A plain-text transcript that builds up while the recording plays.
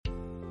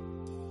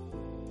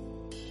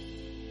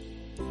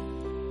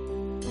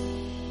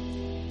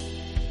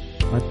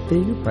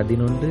மத்தேயு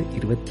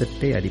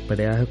 11:28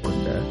 அடிப்படையாக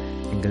கொண்ட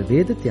எங்கள்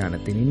வேத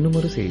தியானத்தின்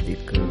இன்னுமொரு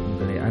செய்திக்கு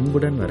உங்களை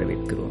அன்புடன்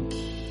வரவேற்கிறோம்.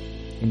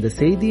 இந்த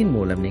செய்தியின்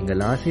மூலம்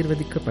நீங்கள்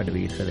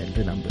ஆசீர்வதிக்கப்படுவீர்கள்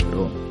என்று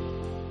நம்புகிறோம்.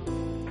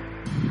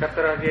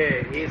 கர்த்தராகிய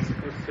இயேசு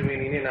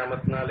கிறிஸ்துவின் இனி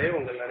நாமத்தினாலே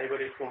உங்கள்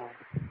அனைவருக்கும்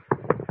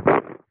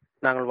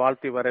நாங்கள்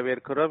வாழ்த்தி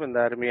வரவேற்கிறோம். இந்த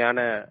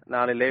அருமையான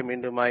நாளிலே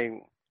மீண்டுமாய்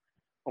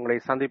உங்களை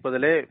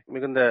சந்திப்பதிலே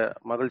மிகுந்த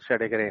மகிழ்ச்சி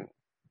அடைகிறேன்.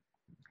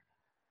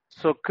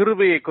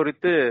 கிருபையை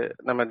குறித்து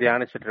நம்ம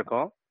தியானிச்சுட்டு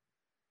இருக்கோம்.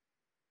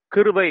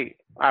 கிருபை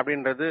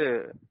அப்படின்றது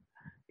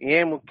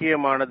ஏன்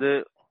முக்கியமானது,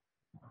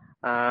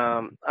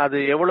 அது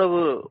எவ்வளவு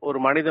ஒரு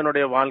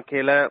மனிதனுடைய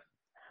வாழ்க்கையில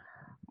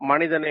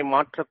மனிதனை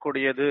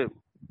மாற்றக்கூடியது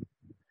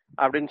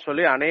அப்படின்னு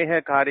சொல்லி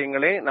அநேக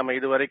காரியங்களை நம்ம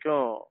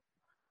இதுவரைக்கும்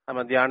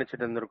நம்ம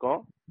தியானிச்சுட்டு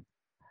இருந்திருக்கோம்.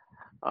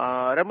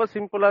 ரொம்ப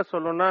சிம்பிளா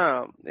சொல்லணும்னா,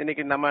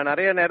 இன்னைக்கு நம்ம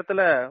நிறைய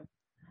நேரத்துல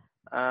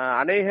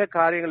அநேக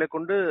காரியங்களை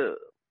கொண்டு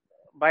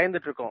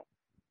பயந்துட்டு இருக்கோம்.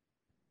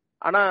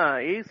 ஆனா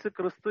இயேசு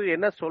கிறிஸ்து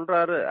என்ன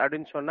சொல்றாரு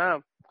அப்படின்னு சொன்னா,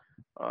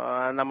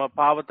 நம்ம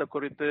பாவத்தை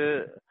குறித்து,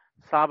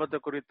 சாபத்தை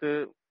குறித்து,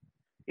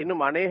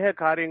 இன்னும் அநேக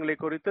காரியங்களை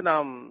குறித்து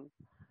நாம்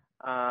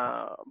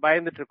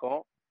பயந்துட்டு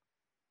இருக்கோம்.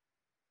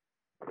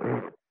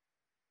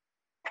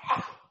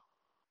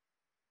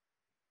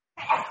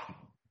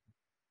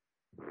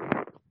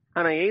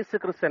 ஆனா இயேசு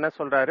கிறிஸ்து என்ன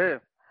சொல்றாரு,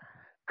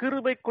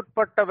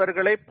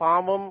 கிருபைக்குட்பட்டவர்களை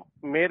பாவம்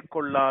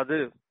மேற்கொள்ளாது.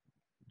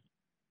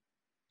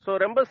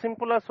 ரொம்ப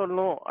சிம்பிளா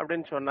சொல்லணும்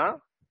அப்படின்னு சொன்னா,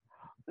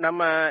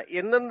 நம்ம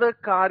எந்தெந்த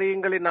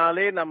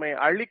காரியங்களினாலே நம்மை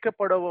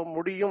அழிக்கப்பட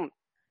முடியும்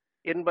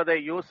என்பதை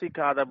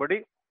யோசிக்காதபடி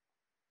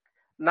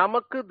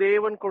நமக்கு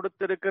தேவன்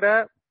கொடுத்திருக்கிற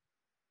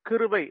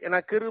கிருபை, ஏன்னா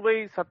கிருபை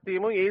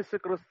சத்தியமும் இயேசு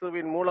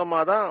கிறிஸ்துவின் மூலமா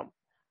தான்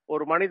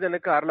ஒரு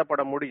மனிதனுக்கு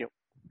அருளப்பட முடியும்.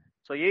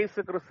 இயேசு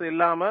கிறிஸ்து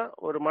இல்லாம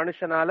ஒரு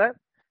மனுஷனால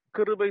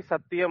கிருபை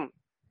சத்தியம்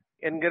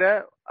என்கிற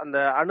அந்த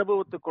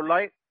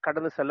அனுபவத்துக்குள்ளாய்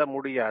கடந்து செல்ல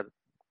முடியாது.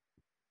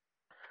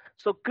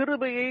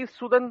 கிருபையை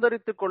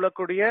சுதந்திரித்துக்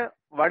கொள்ளக்கூடிய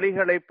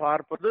வழிகளை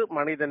பார்ப்பது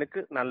மனிதனுக்கு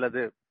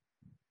நல்லது.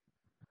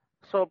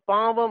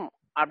 பாவம்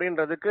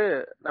அப்படின்றதுக்கு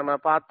நம்ம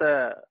பார்த்த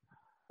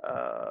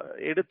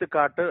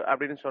எடுத்துக்காட்டு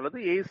அப்படின்னு சொல்றது,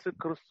 இயேசு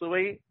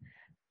கிறிஸ்துவை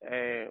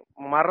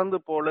மறந்து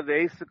போனது,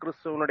 இயேசு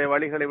கிறிஸ்துவனுடைய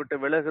வழிகளை விட்டு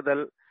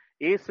விலகுதல்,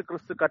 இயேசு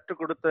கிறிஸ்து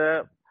கற்றுக் கொடுத்த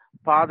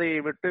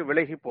பாதையை விட்டு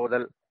விலகி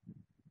போதல்.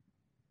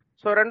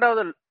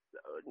 ரெண்டாவது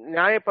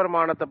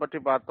நியாயப்பிரமாணத்தை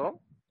பற்றி பார்த்தோம்.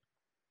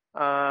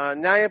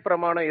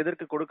 நியாயப்பிரமாணம்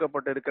எதற்கு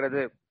கொடுக்கப்பட்டு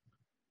இருக்கிறது?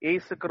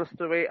 இயேசு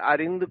கிறிஸ்துவை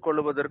அறிந்து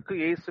கொள்வதற்கு,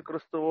 இயேசு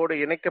கிறிஸ்துவோடு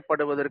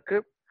இணைக்கப்படுவதற்கு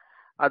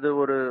அது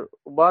ஒரு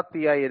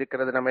உபாத்தியாய்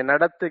இருக்கிறது, நம்மை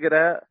நடத்துகிற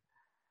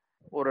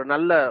ஒரு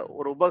நல்ல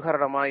ஒரு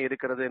உபகரணமாய்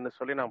இருக்கிறது என்று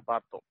சொல்லி நாம்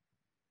பார்த்தோம்.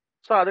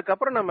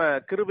 அதுக்கப்புறம் நம்ம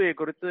கிருபையை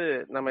குறித்து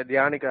நம்ம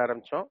தியானிக்க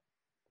ஆரம்பிச்சோம்.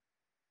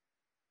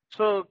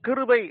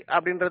 கிருபை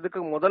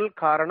அப்படின்றதுக்கு முதல்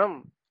காரணம்,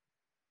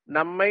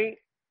 நம்மை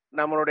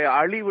நம்மளுடைய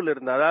அழிவில்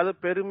இருந்து, அதாவது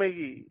பெருமை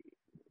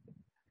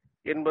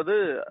என்பது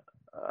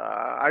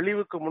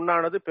அழிவுக்கு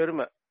முன்னானது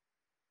பெருமை.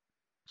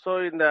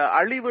 இந்த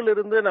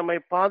அழிவிலிருந்து நம்மை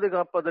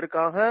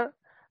பாதுகாப்பதற்காக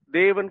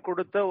தேவன்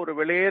கொடுத்த ஒரு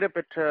வெளியேற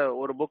பெற்ற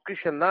ஒரு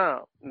பொக்கிஷன் தான்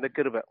இந்த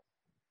கிருபை.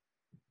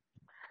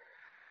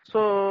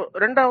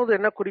 ரெண்டாவது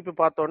என்ன குறிப்பு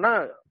பார்த்தோம்னா,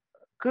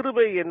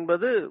 கிருபை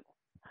என்பது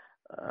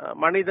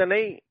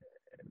மனிதனை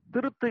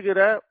திருத்துகிற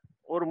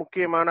ஒரு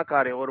முக்கியமான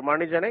காரியம், ஒரு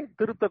மனிதனை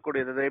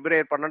திருத்தக்கூடியது.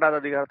 எபிரேயர்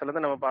 12வது அதிகாரத்துல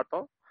இருந்து நம்ம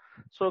பார்த்தோம்.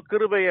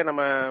 கிருபையை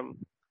நம்ம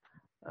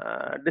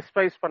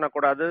டிஸ்பைஸ்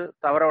பண்ணக்கூடாது,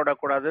 தவற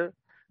விடக்கூடாது.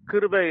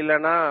 கிருபை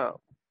இல்லைன்னா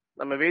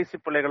நம்ம வேசி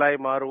பிள்ளைகளாய்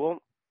மாறுவோம்.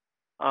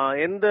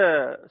 எந்த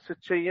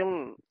சிக்ஷையும்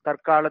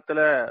தற்காலத்துல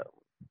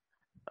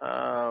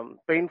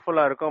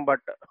பெயின்ஃபுல்லா இருக்கும்,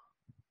 பட்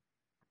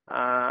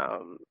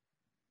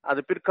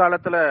அது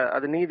பிற்காலத்துல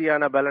அது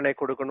நீதியான பலனை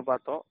கொடுக்குன்னு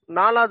பார்த்தோம்.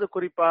 நாலாவது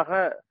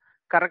குறிப்பாக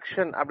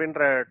கரெக்ஷன்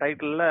அப்படின்ற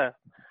டைட்டில்ல,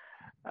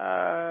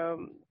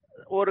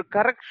 ஒரு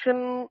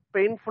கரெக்ஷன்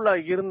பெயின்ஃபுல்லா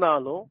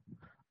இருந்தாலும்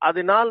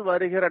அதனால்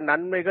வருகிற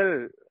நன்மைகள்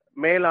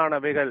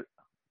மேலானவைகள்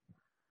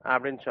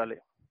அப்படின்னு சொல்லி.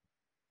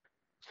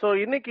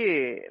 இன்னைக்கு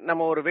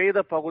நம்ம ஒரு வேத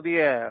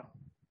பகுதியை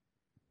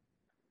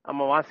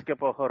நம்ம வாசிக்க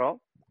போகிறோம்.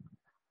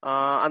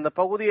 அந்த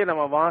பகுதியை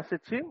நம்ம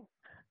வாசிச்சு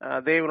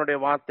தேவனுடைய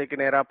வார்த்தைக்கு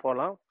நேரா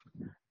போலாம்.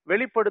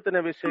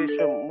 வெளிப்படுத்தின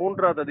விசேஷம்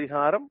 3வது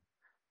அதிகாரம்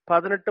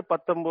 18,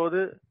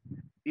 19,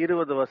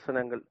 20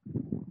 வசனங்கள்.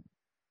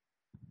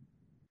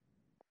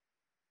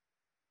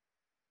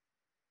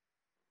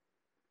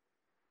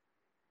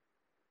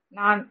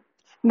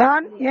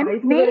 நான்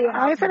நீ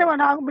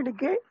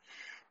ஐஸ்வர்யவானாகும்படிக்கு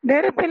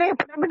நெருப்பிலே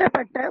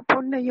புடமிடப்பட்ட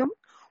பொன்னையும்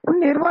உன்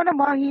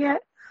நிர்வாணமாகிய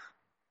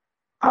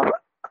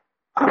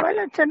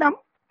அவலட்சணம்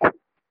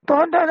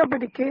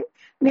தோன்றாதபடிக்கு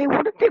நீ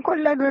உடுத்தி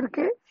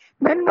கொள்வதற்கு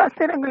வெண்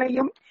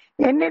வஸ்திரங்களையும்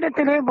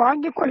என்னிடத்திலே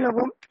வாங்கிக்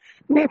கொள்ளவும்,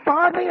 நீ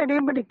பார்வை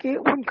அடையும்படிக்கு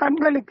உன்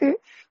கண்களுக்கு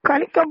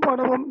கலிக்கம்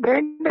போடவும்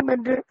வேண்டும்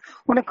என்று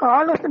உனக்கு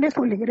ஆலோசனை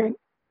சொல்லுகிறேன்.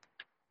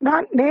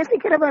 நான்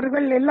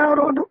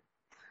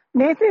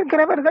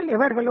நேசிக்கிறவர்கள்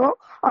எவர்களோ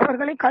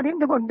அவர்களை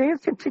கடிந்து கொண்டே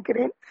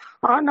சிக்ஷிக்கிறேன்.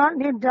 ஆனால்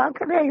நீ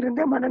ஜாக்கிரதையா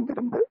இருந்து மனம்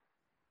திரும்பு.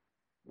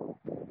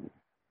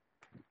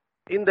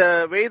 இந்த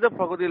வேத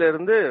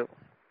பகுதியிலிருந்து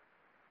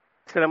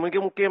சில மிக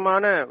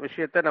முக்கியமான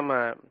விஷயத்தை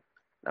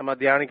நம்ம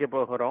தியானிக்க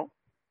போகிறோம்.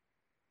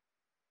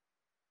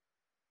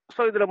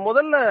 சோ இதுல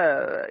முதல்ல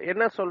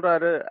என்ன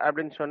சொல்றாரு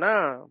அப்படின்னு சொன்னா,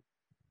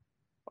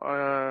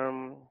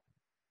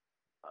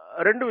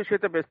 ரெண்டு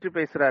விஷயத்த பெஸ்ட்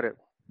பேசுறாரு.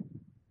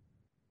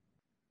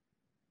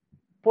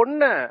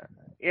 பொண்ண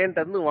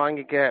என்கிட்ட இருந்து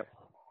வாங்கிக்க.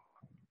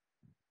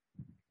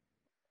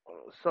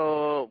 சோ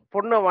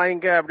பொண்ணை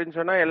வாங்கிக்க அப்படின்னு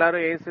சொன்னா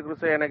எல்லாரும் ஏசு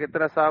கிறிஸ்து எனக்கு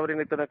இத்தனை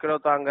சாவரின் இத்தனை கிலோ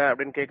தாங்க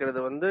அப்படின்னு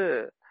கேக்குறது வந்து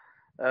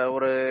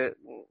ஒரு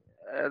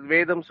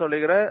வேதம்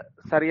சொல்லுகிற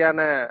சரியான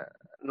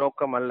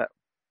நோக்கம் அல்ல.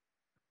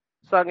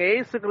 சோ அங்க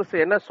ஏசு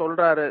கிறிஸ்து என்ன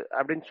சொல்றாரு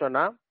அப்படின்னு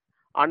சொன்னா,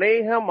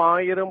 அநேகம்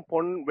ஆயிரம்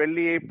பொன்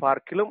வெள்ளியை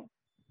பார்க்கிலும்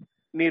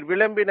நீர்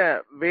விளம்பின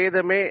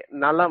வேதமே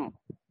நலம்.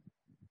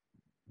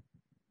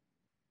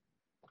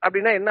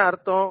 அப்படின்னா என்ன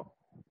அர்த்தம்?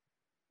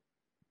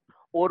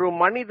 ஒரு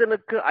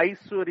மனிதனுக்கு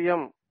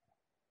ஐஸ்வர்யம்,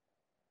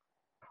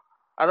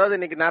 அதாவது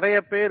இன்னைக்கு நிறைய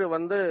பேர்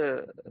வந்து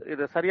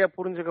இத சரியா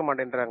புரிஞ்சுக்க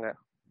மாட்டேன்றாங்க.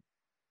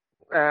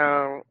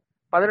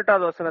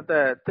 18வது வசனத்தை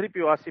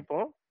திருப்பி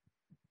வாசிப்போம்.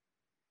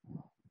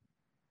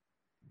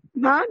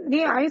 நீ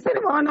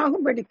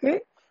ஐஸ்வர்யவானாகும்படிக்கு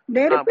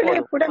நெருப்பிலே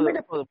புடமிட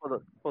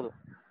போதும்.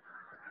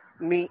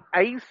 நீ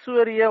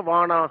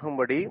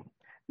ஐஸ்வர்யவானாகும்படி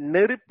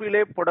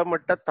நெருப்பிலே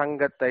புடமிட்ட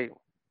தங்கத்தை.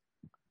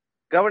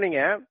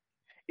 கவனிங்க,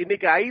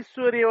 இன்னைக்கு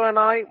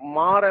ஐஸ்வர்யவனாய்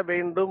மாற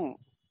வேண்டும்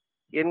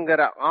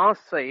என்கிற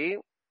ஆசை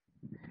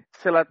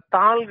சில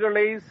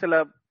தாள்களை,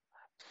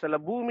 சில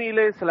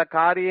பூமியிலே சில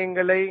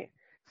காரியங்களை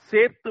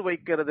சேர்த்து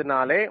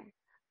வைக்கிறதுனாலே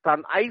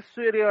தான்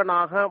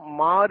ஐஸ்வர்யவனாக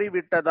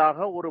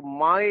மாறிவிட்டதாக ஒரு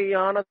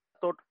மாயையான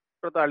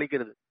தோற்றத்தை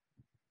அளிக்கிறது.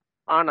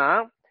 ஆனா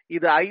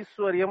இது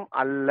ஐஸ்வர்யம்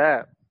அல்ல.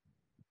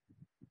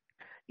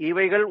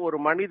 இவைகள் ஒரு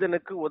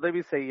மனிதனுக்கு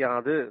உதவி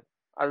செய்யாது.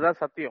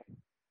 அதுதான் சத்தியம்.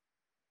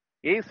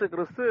 ஏசு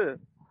கிறிஸ்து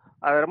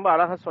அது ரொம்ப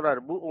அழகா சொல்றாரு.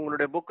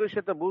 உங்களுடைய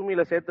பொக்கிஷத்தை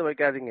பூமியில சேர்த்து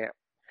வைக்காதீங்க.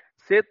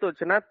 சேர்த்து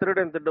வச்சுன்னா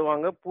திருடன்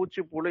திட்டுவாங்க,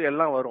 பூச்சி புழு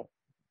எல்லாம் வரும்.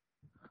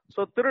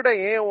 சோ திருடன்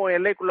ஏன் உன்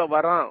எல்லைக்குள்ள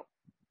வரான்?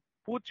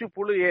 பூச்சி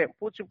புழு ஏன்?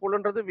 பூச்சி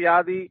புழுன்றது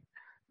வியாதி,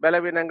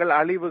 பலவீனங்கள்,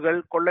 அழிவுகள்,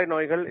 கொள்ளை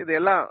நோய்கள்,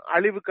 இதெல்லாம்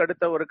அழிவுக்கு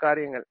அடுத்த ஒரு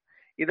காரியங்கள்.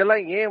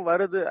 இதெல்லாம் ஏன்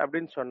வருது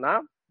அப்படின்னு சொன்னா,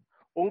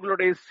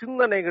 உங்களுடைய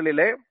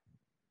சிந்தனைகளிலே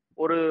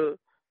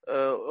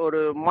ஒரு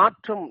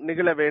மாற்றம்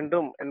நிகழ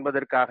வேண்டும்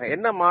என்பதற்காக.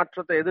 என்ன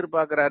மாற்றத்தை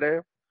எதிர்பார்க்கிறாரு?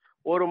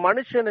 ஒரு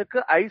மனுஷனுக்கு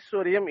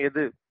ஐஸ்வர்யம்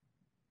எது?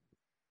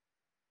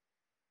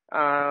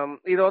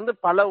 இது வந்து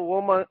பல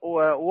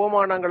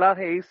ஓமானங்களாக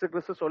இயேசு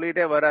கிறிஸ்து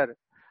சொல்லிட்டே வர்றாரு.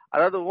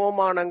 அதாவது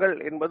ஓமானங்கள்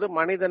என்பது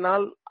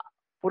மனிதனால்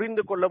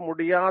புரிந்து கொள்ள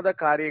முடியாத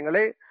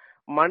காரியங்களை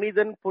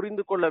மனிதன்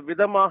புரிந்து கொள்ள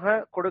விதமாக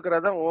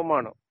கொடுக்கறத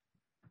ஓமானம்.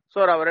 சோ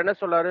அவர் என்ன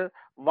சொல்றாரு?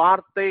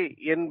 வார்த்தை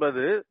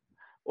என்பது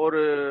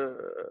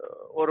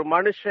ஒரு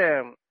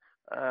மனுஷன்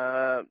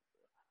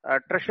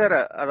ட்ரெஷரை,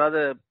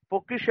 அதாவது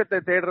பொக்கிஷத்தை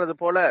தேடுறது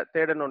போல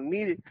தேடணும்.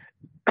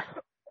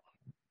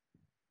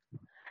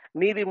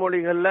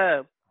 நீதிமொழிகள்ல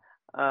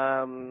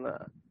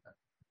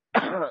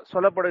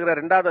சொல்லப்படுகிற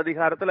 2வது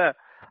அதிகாரத்துல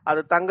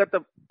அது தங்கத்தை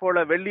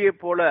போல வெள்ளியை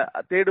போல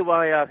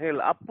தேடுவாயாக,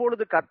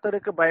 அப்பொழுது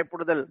கர்த்தருக்கு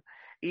பயப்படுதல்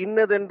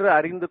இன்னதென்று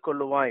அறிந்து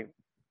கொள்ளுவாய்.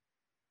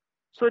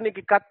 சோ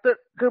இன்னைக்கு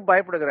கர்த்தருக்கு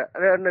பயப்படுகிற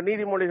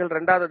நீதிமொழிகள்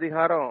 2வது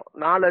அதிகாரம்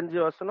 4-5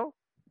 வசனம்.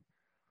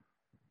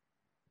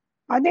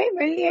 அதே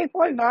வெள்ளியை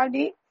போல்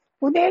நாடி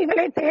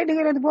புதையல்களை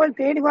தேடுகிறது போல்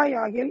தேடுவாய்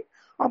ஆகில்,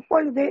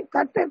 அப்பொழுது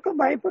கர்த்தருக்கு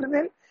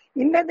பயப்படுதல்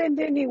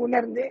இன்னதென்று நீ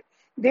உணர்ந்து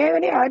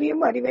தேவனை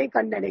அறியும் அறிவை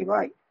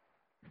கண்டடைவாய்.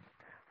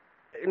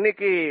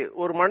 இன்னைக்கு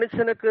ஒரு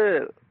மனுஷனுக்கு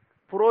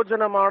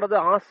புரோஜனமானது,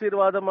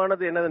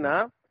 ஆசீர்வாதமானது என்னதுன்னா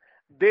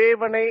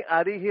தேவனை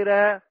அறிகிற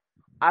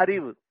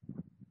அறிவு.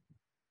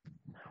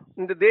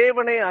 இந்த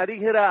தேவனை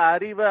அறிகிற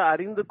அறிவை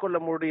அறிந்து கொள்ள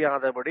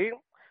முடியாதபடி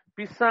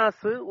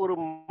பிசாசு ஒரு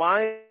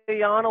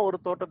மாயையான ஒரு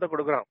தோற்றத்தை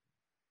கொடுக்கிறான்.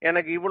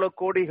 எனக்கு இவ்வளவு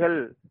கோடிகள்,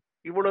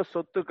 இவ்வளவு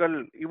சொத்துக்கள்,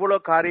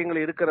 இவ்வளவு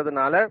காரியங்கள்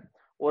இருக்கிறதுனால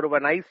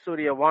ஒருவன்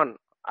ஐஸ்வர்யவான்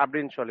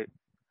அப்படின்னு சொல்லி.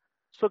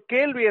 சோ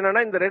கேள்வி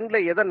என்னன்னா, இந்த ரெண்டுல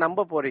எதை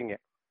நம்ப போறீங்க?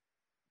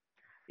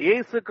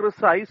 ஏசு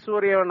கிறிஸ்து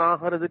ஐஸ்வர்யவன்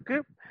ஆகிறதுக்கு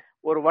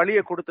ஒரு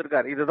வழியை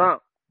கொடுத்திருக்காரு. இதுதான்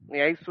நீ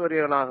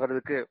ஐஸ்வர்யவன்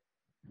ஆகிறதுக்கு.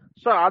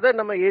 சோ அதை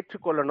நம்ம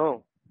ஏற்றுக்கொள்ளணும்.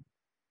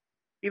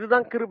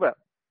 இதுதான் கிருபை.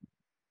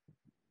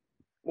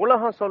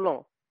 உலகம்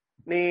சொல்லும்,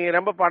 நீ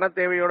ரொம்ப பண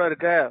தேவையோட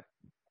இருக்க,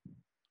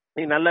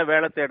 நீ நல்ல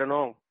வேலை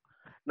தேடணும்,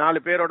 4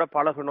 பேரோட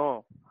பழகணும்,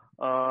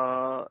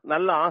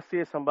 நல்ல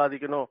ஆசையை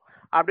சம்பாதிக்கணும்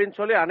அப்படின்னு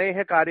சொல்லி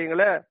அநேக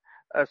காரியங்களை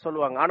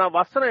சொல்லுவாங்க. ஆனா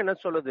வசனம் என்ன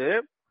சொல்லுது?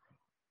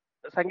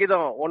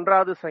 சங்கீதம்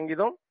 1வது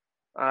சங்கீதம்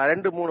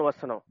 2-3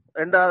 வசனம்,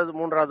 2வது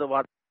 3வது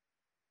வார்த்தை.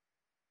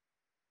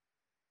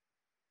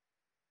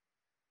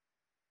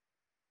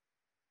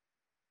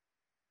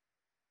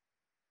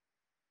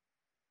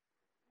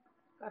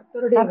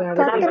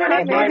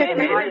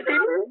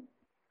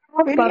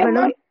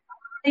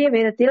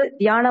 வேதத்தில்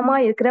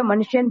தியானமாய் இருக்கிற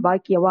மனுஷன்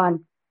பாக்கியவான்.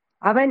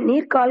 அவன்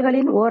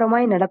நீர்க்கால்களின்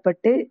ஓரமாய்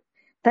நடப்பட்டு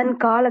தன்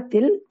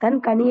காலத்தில் தன்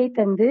கனியை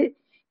தந்து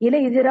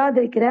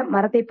இலையுதிராதிருக்கிற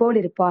மரத்தை போல்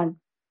இருப்பான்.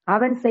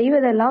 அவன்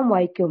செய்வதெல்லாம்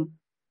வாய்க்கும்.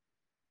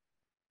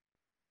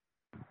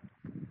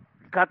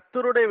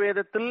 கர்த்தருடைய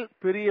வேதத்தில்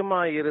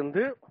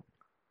பிரியமாயிருந்து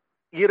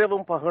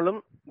இரவும் பகலும்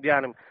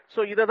தியானம். சோ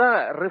இததான்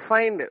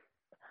ரிஃபைன்டு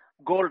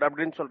கோல்ட்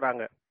அப்படின்னு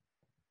சொல்றாங்க.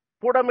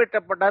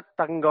 புடமிட்டப்பட்ட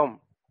தங்கம்,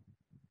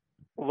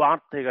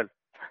 வார்த்தைகள்.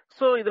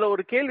 சோ இதுல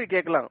ஒரு கேள்வி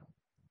கேட்கலாம்.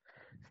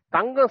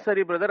 தங்கம்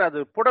சரி பிரதர், அது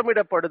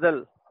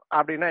புடமிடப்படுதல்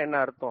அப்படின்னா என்ன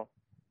அர்த்தம்?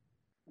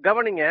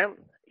 கவனிங்க,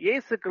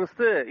 இயேசு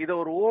கிறிஸ்து இதை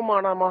ஒரு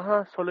ஓமானமாக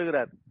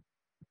சொல்லுகிறார்.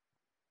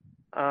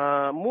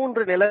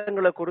 3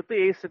 நிலங்களை குறித்து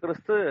இயேசு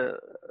கிறிஸ்து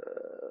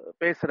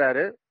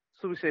பேசுறாரு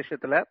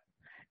சுவிசேஷத்துல.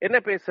 என்ன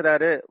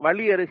பேசுறாரு?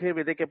 வழி அருகே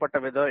விதைக்கப்பட்ட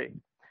விதை,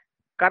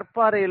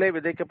 கற்பாறையிலே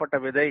விதைக்கப்பட்ட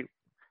விதை,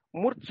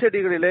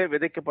 முற்செடிகளிலே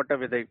விதைக்கப்பட்ட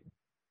விதை.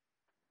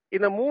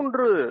 இந்த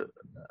 3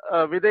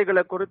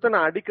 விதைகளை குறித்து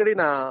நான் அடிக்கடி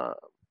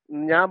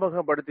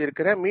ஞாபகப்படுத்தி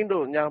இருக்கிறேன்,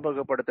 மீண்டும்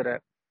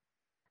ஞாபகப்படுத்துறேன்.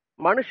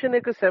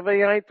 மனுஷனுக்கு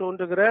செவ்வையாய்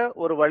தோன்றுகிற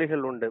ஒரு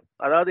வழிகள் உண்டு.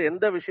 அதாவது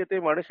எந்த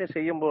விஷயத்தையும் மனுஷன்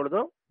செய்யும்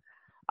பொழுதும்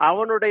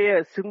அவனுடைய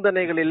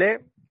சிந்தனைகளிலே,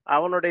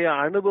 அவனுடைய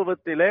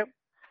அனுபவத்திலே,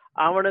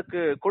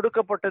 அவனுக்கு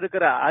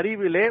கொடுக்கப்பட்டிருக்கிற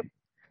அறிவிலே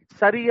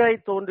சரியாய்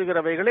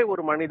தோன்றுகிறவைகளை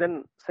ஒரு மனிதன்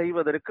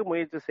செய்வதற்கு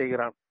முயற்சி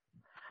செய்கிறான்.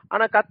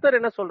 ஆனா கர்த்தர்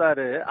என்ன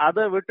சொல்றாரு?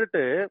 அதை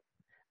விட்டுட்டு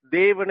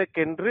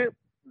தேவனுக்கென்று,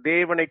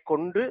 தேவனை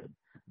கொண்டு,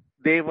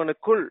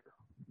 தேவனுக்குள்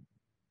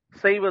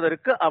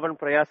செய்வதற்கு அவன்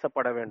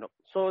பிரயாசப்பட வேண்டும்.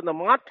 சோ இந்த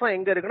மாற்றம்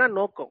எங்க இருக்குன்னா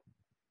நோக்கம்.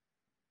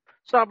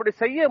 சோ அப்படி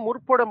செய்ய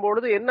முற்படும்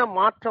பொழுது என்ன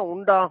மாற்றம்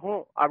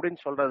உண்டாகும்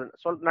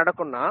அப்படின்னு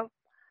நடக்கும்னா,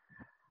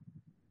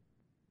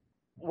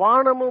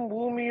 வானமும்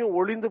பூமியும்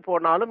ஒளிந்து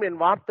போனாலும் என்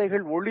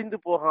வார்த்தைகள் ஒளிந்து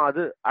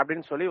போகாது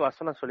அப்படின்னு சொல்லி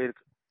வசனம்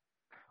சொல்லியிருக்கு.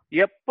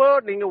 எப்போ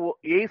நீங்க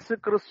இயேசு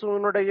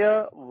கிறிஸ்துவனுடைய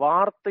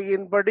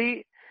வார்த்தையின்படி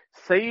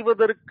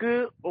செய்வதற்கு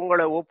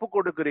உங்களை ஒப்பு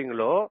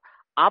கொடுக்கிறீங்களோ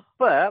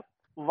அப்ப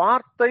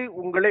வார்த்தை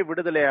உங்களை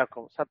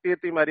விடுதலையாக்கும்.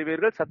 சத்தியத்தையும்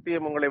அறிவீர்கள்,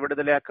 சத்தியம் உங்களை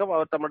விடுதலையாக்கும்.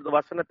 அவர் தமது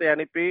வசனத்தை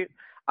அனுப்பி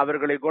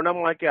அவர்களை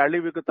குணமாக்கி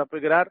அழிவுக்கு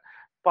தப்புகிறார்,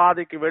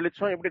 பாதைக்கு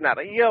வெளிச்சம். இப்படி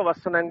நிறைய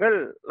வசனங்கள்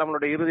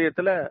நம்மளுடைய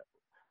இருதயத்துல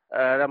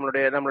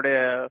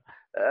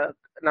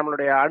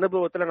நம்மளுடைய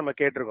அனுபவத்துல நம்ம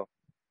கேட்டிருக்கோம்.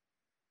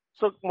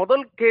 சோ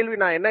முதல் கேள்வி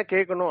நான் என்ன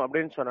கேட்கணும்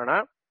அப்படின்னு சொன்னா,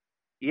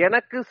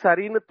 எனக்கு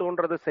சரின்னு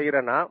தோன்றதை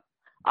செய்யறேனா,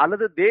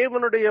 அல்லது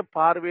தேவனுடைய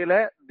பார்வையில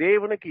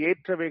தேவனுக்கு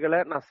ஏற்றவைகளை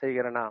நான்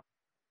செய்கிறேனா?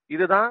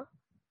 இதுதான்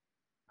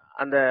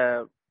அந்த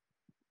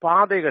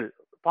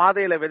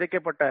பாதையில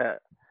விதைக்கப்பட்ட,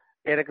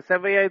 எனக்கு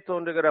செவ்வையாய்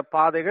தோன்றுகிற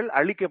பாதைகள்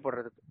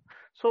அழிக்கப்படுறதுக்கு.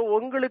 சோ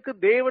உங்களுக்கு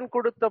தேவன்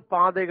கொடுத்த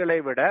பாதைகளை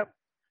விட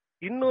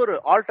இன்னொரு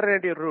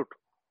ஆல்டர்னேட்டிவ் ரூட்.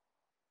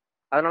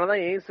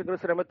 அதனாலதான் இயேசு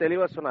கிறிஸ்து ரொம்ப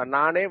தெளிவா சொன்னார்,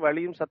 நானே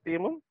வழியும்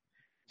சத்தியமும்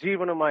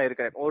ஜீவனுமா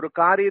இருக்கிறேன். ஒரு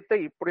காரியத்தை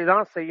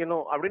இப்படிதான்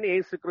செய்யணும் அப்படின்னு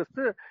இயேசு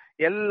கிறிஸ்து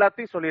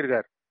எல்லாத்தையும்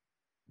சொல்லியிருக்காரு.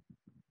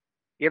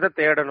 எதை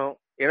தேடணும்,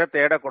 எதை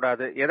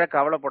தேடக்கூடாது, எதை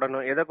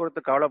கவலைப்படணும், எதை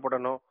குறித்து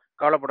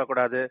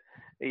கவலைப்படக்கூடாது,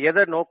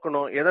 எதை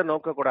நோக்கணும், எதை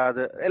நோக்க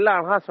கூடாது, எல்லாம்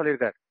அழகா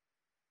சொல்லியிருக்காரு.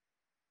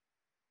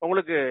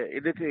 உங்களுக்கு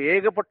இதுக்கு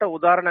ஏகப்பட்ட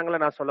உதாரணங்களை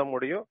நான் சொல்ல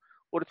முடியும்.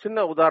 ஒரு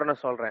சின்ன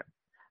உதாரணம் சொல்றேன்.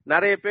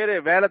 நிறைய பேர்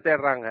வேலை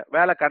தேடுறாங்க,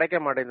 வேலை கிடைக்க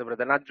மாட்டேங்குது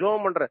பிரதர்.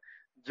 நான்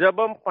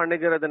ஜெபம்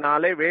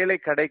பண்ணுகிறதுனாலே வேலை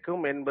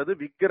கிடைக்கும் என்பது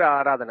விக்கிர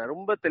ஆராதனை.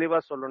 ரொம்ப தெளிவா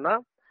சொல்லணும்னா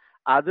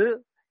அது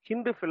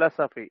ஹிந்து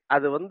பிலாசபி.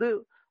 அது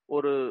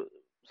ஒரு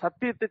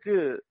சத்தியத்துக்கு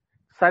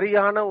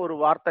சரியான ஒரு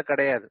வார்த்தை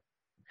கிடையாது.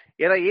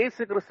 ஏன்னா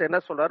இயேசு கிறிஸ்து என்ன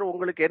சொல்றாரு?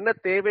 உங்களுக்கு என்ன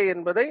தேவை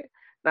என்பதை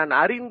நான்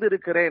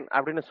அறிந்திருக்கிறேன்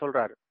அப்படின்னு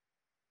சொல்றாரு.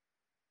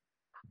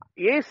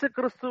 இயேசு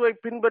கிறிஸ்துவை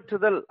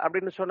பின்பற்றுதல்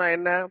அப்படின்னு சொன்னா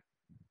என்ன?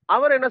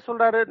 அவர் என்ன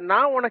சொல்றாரு?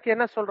 நான் உனக்கு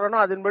என்ன சொல்றேனோ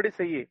அதன்படி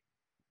செய்ய,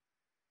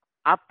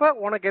 அப்ப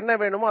உனக்கு என்ன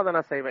வேணுமோ அதை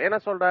நான் செய்வேன். என்ன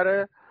சொல்றாரு?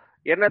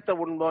 என்னத்தை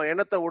உண்போம்,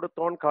 என்னத்தை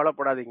உடுத்தோன்னு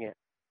கவலைப்படாதீங்க,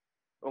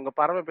 உங்க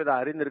பரமபிதா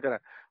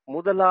அறிந்திருக்கிறார்.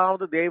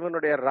 முதலாவது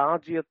தேவனுடைய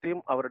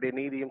ராஜ்யத்தையும் அவருடைய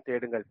நீதியும்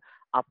தேடுங்கள்,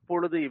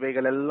 அப்பொழுது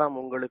இவைகள் எல்லாம்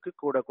உங்களுக்கு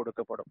கூட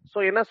கொடுக்கப்படும். சோ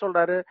என்ன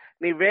சொல்றாரு?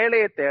 நீ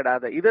வேலையை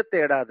தேடாத, இதை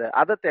தேடாத,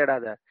 அதை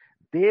தேடாத,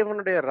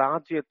 தேவனுடைய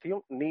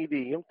ராஜ்யத்தையும்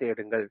நீதியையும்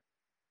தேடுங்கள்.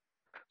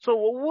 சோ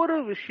ஒவ்வொரு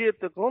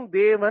விஷயத்துக்கும்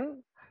தேவன்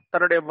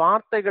தன்னுடைய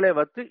வார்த்தைகளை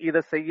வச்சு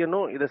இதை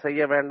செய்யணும், இதை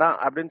செய்ய வேண்டாம்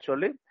அப்படின்னு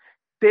சொல்லி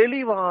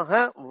தெளிவாக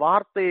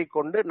வார்த்தையை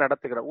கொண்டு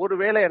நடத்துகிறார்.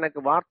 ஒருவேளை எனக்கு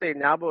வார்த்தையை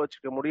ஞாபகம்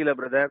வச்சுக்க முடியல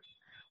பிரதர்,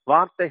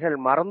 வார்த்தைகள்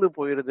மறந்து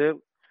போயிருது,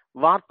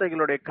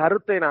 வார்த்தைகளுடைய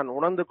கருத்தை நான்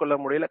உணர்ந்து கொள்ள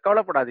முடியல,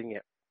 கவலைப்படாதீங்க.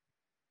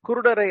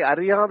 குருடரை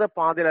அறியாத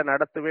பாதையில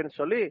நடத்துவேன்னு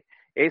சொல்லி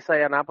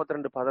ஏசாயா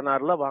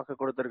 42:16 வாக்கு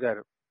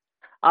கொடுத்திருக்காரு.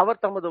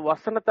 அவர் தமது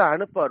வசனத்தை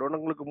அனுப்பார்.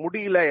 உங்களுக்கு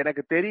முடியல,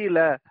 எனக்கு தெரியல,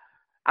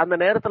 அந்த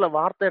நேரத்துல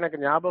வார்த்தை எனக்கு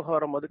ஞாபகம்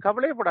வரும்போது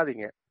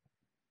கவலைப்படாதீங்க.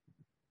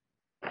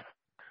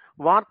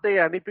 வார்த்தையை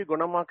அனுப்பி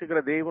குணமாக்குகிற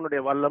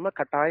தேவனுடைய வல்லமை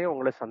கட்டாயம்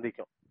உங்களை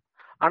சந்திக்கும்.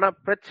 ஆனா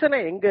பிரச்சனை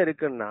எங்க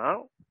இருக்குன்னா,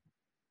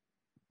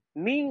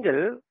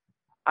 நீங்கள்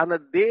அந்த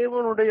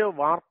தேவனுடைய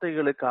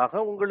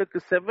வார்த்தைகளுக்காக உங்களுக்கு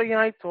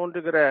செவ்வையாய்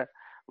தோன்றுகிற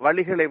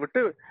வழிகளை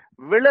விட்டு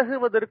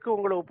விலகுவதற்கு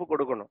உங்களை ஒப்பு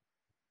கொடுக்கணும்.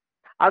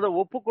 அதை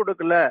ஒப்பு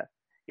கொடுக்கல,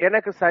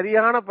 எனக்கு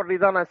சரியான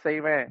படிதான் நான்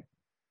செய்வேன்.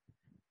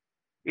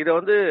 இத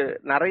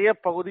நிறைய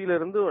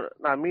பகுதியிலிருந்து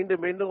நான்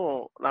மீண்டும் மீண்டும்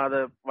நான்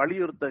அதை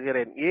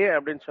வலியுறுத்துகிறேன். ஏன்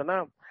அப்படின்னு சொன்னா,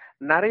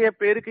 நிறைய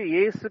பேருக்கு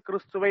இயேசு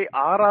கிறிஸ்துவை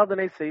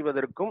ஆராதனை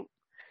செய்வதற்கும்,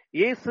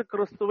 இயேசு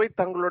கிறிஸ்துவை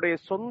தங்களுடைய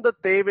சொந்த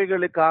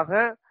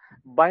தேவைகளுக்காக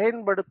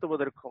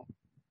பயன்படுத்துவதற்கும்,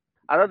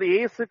 அதாவது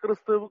இயேசு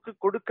கிறிஸ்துவுக்கு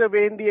கொடுக்க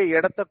வேண்டிய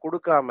இடத்தை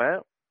கொடுக்காம,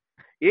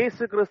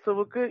 இயேசு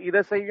கிறிஸ்துவுக்கு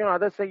இதை செய்யும்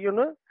அதை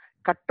செய்யும்னு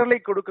கட்டளை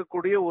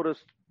கொடுக்கக்கூடிய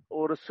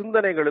ஒரு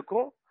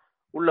சிந்தனைகளுக்கும்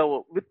உள்ள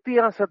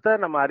வித்தியாசத்தை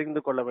நம்ம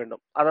அறிந்து கொள்ள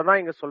வேண்டும். அததான்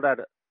இங்க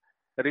சொல்றாரு,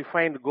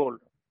 refined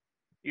gold.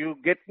 You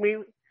get me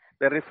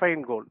the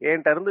refined gold.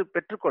 என்கிட்ட இருந்து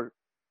பெற்றுக்கொள்.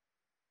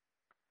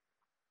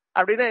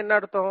 அப்படின்னா என்ன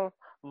அர்த்தம்?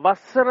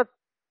 வசன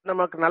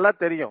நமக்கு நல்லா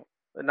தெரியும்,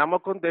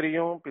 நமக்கும்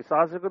தெரியும்,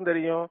 பிசாசுக்கும்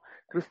தெரியும்,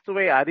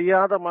 கிறிஸ்துவை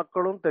அறியாத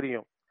மக்களும்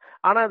தெரியும்.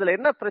 ஆனா அதுல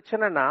என்ன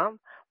பிரச்சனைனா,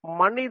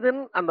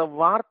 மனிதன் அந்த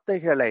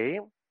வார்த்தைகளை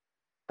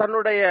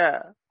தன்னுடைய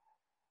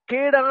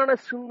கேடான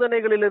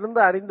சிந்தனைகளிலிருந்து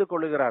அறிந்து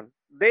கொள்கிறான்.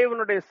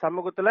 தேவனுடைய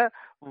சமூகத்துல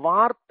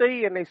வார்த்தை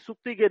என்னை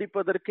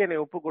சுத்திகரிப்பதற்கு என்னை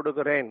ஒப்பு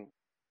கொடுக்கிறேன்.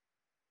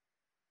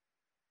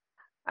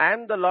 I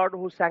am the Lord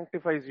who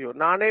sanctifies you.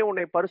 நானே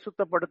உன்னை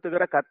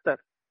பரிசுத்தப்படுத்துகிற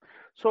கர்த்தர்.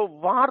 சோ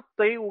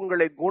வார்த்தை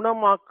உங்களை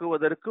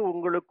குணமாக்குவதற்கு,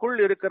 உங்களுக்குள்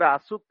இருக்கிற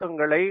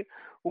அசுத்தங்களை,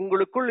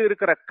 உங்களுக்குள்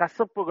இருக்கிற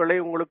கசப்புகளை,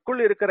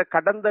 உங்களுக்குள் இருக்கிற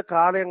கடந்த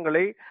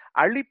காரியங்களை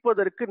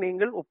அழிப்பதற்கு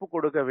நீங்கள் ஒப்பு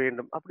கொடுக்க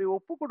வேண்டும். அப்படி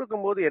ஒப்பு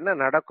கொடுக்கும் போது என்ன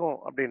நடக்கும்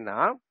அப்படின்னா,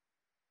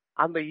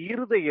 அந்த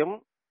இருதயம்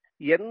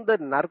எந்த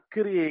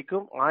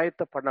நற்கிரியைக்கும்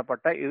ஆயத்த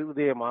பண்ணப்பட்ட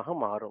இருதயமாக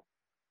மாறும்.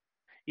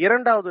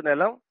 இரண்டாவது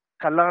நிலம்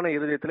கல்லான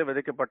இருதயத்தில்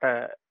விதைக்கப்பட்ட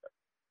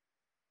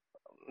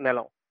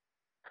நிலம்.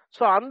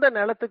 சோ அந்த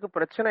நிலத்துக்கு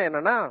பிரச்சனை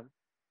என்னன்னா,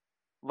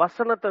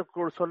 வசனத்தை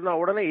சொன்ன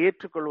உடனே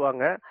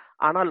ஏற்றுக்கொள்வாங்க.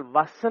 ஆனால்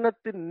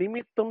வசனத்தின்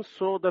நிமித்தம்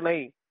சோதனை.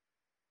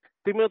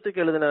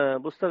 தீமோத்தேயுக்கு எழுதின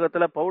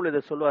புஸ்தகத்துல பவுல்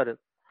இதை சொல்லுவாரு,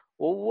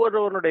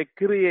 ஒவ்வொருவனுடைய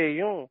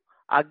கிரியையும்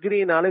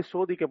அக்னியினாலே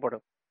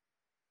சோதிக்கப்படும்.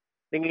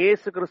 நீங்க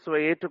இயேசு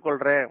கிறிஸ்துவை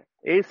ஏற்றுக்கொள்றேன்,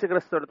 இயேசு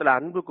கிறிஸ்துவ இடத்துல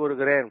அன்பு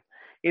கூறுகிறேன்,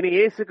 இனி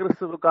இயேசு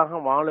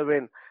கிறிஸ்துவுக்காக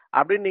வாழுவேன்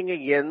அப்படின்னு நீங்க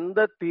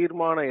எந்த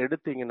தீர்மானம்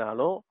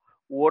எடுத்தீங்கனாலும்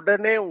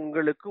உடனே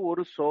உங்களுக்கு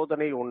ஒரு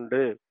சோதனை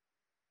உண்டு.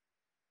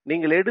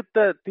 நீங்கள் எடுத்த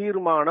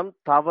தீர்மானம்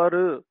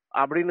தவறு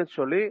அப்படின்னு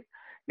சொல்லி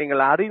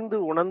நீங்கள் அறிந்து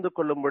உணர்ந்து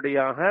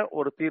கொள்ளும்படியாக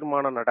ஒரு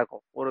தீர்மானம்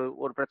நடக்கும்,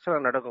 ஒரு பிரச்சனை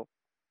நடக்கும்.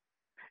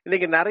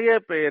 இன்னைக்கு நிறைய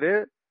பேரு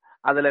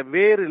அதுல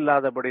வேறு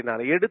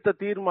இல்லாதபடினால, எடுத்த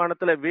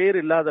தீர்மானத்துல வேறு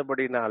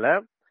இல்லாதபடினால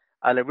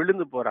அதுல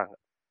விழுந்து போறாங்க.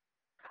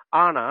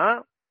 ஆனா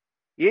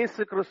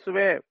இயேசு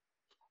கிறிஸ்துவே,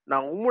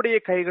 நான் உம்முடைய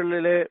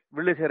கைகளிலே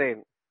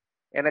விழுகிறேன்,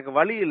 எனக்கு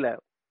வழி இல்ல,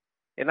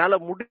 என்னால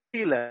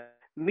முடியல,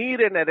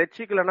 நீர் என்னை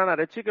ரட்சிக்கலன்னா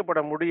நான் ரட்சிக்கப்பட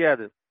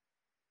முடியாது.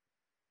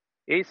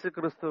 இயேசு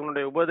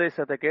கிறிஸ்துவனுடைய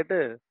உபதேசத்தை கேட்டு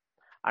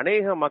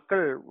அநேக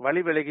மக்கள்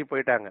வழி விலகி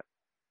போயிட்டாங்க.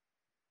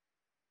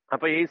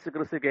 அப்ப இயேசு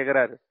கிறிஸ்து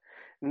கேக்குறாரு,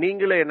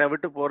 நீங்களும் என்னை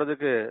விட்டு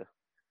போறதுக்கு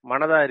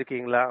மனதா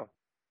இருக்கீங்களா?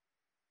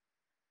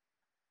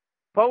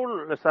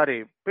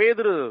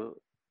 பேதுரு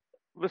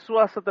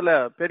விசுவாசத்துல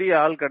பெரிய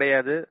ஆள்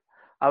கிடையாது,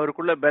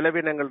 அவருக்குள்ள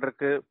பலவீனங்கள்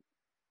இருக்கு,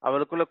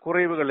 அவருக்குள்ள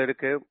குறைவுகள்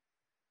இருக்கு.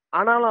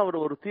 ஆனாலும் அவர்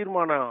ஒரு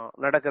தீர்மானம்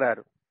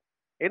நடக்கிறாரு.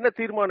 என்ன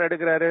தீர்மானம்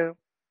எடுக்கிறாரு?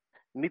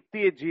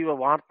 நித்திய ஜீவ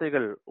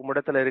வார்த்தைகள்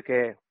உம்மிடத்துல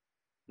இருக்கே,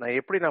 நான்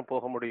எப்படி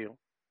போக முடியும்?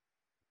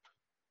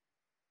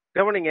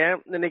 கவனிங்க,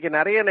 இன்னைக்கு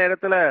நிறைய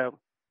நேரத்துல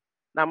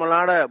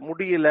நம்மளால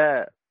முடியல,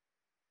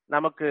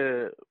 நமக்கு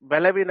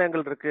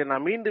பலவீனங்கள் இருக்கு,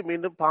 நான் மீண்டும்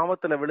மீண்டும்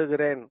பாவத்துல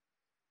விழுகிறேன்.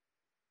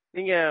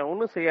 நீங்க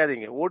ஒண்ணும்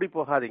செய்யாதீங்க, ஓடி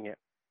போகாதீங்க.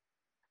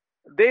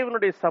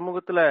 தேவனுடைய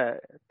சமூகத்துல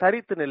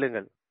தரித்து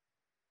நில்லுங்கள்.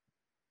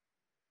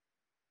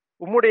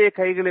 உம்முடைய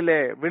கைகளிலே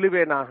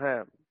விழுவேனாக.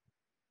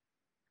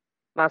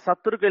 நான்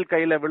சத்துருக்கள்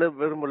கையில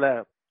விரும்பல,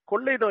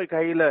 கொள்ளை நோய்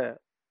கையில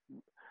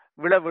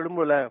விழ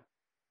விரும்பல.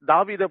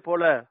 தாவீதை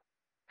போல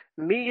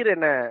நீர்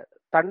என்ன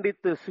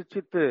தண்டித்து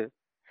சிச்சித்து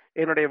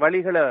என்னுடைய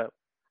வழிகளை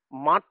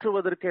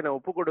மாற்றுவதற்கு என்ன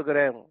ஒப்பு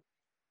கொடுக்கிறேன்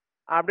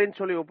அப்படின்னு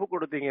சொல்லி ஒப்பு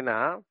கொடுத்தீங்கன்னா,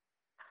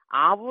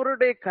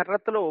 அவருடைய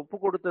கரத்துல ஒப்பு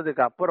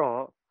கொடுத்ததுக்கு அப்புறம்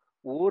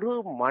ஒரு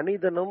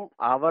மனிதனும்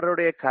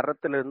அவருடைய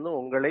கரத்திலிருந்து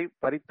உங்களை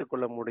பறித்து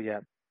கொள்ள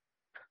முடியாது.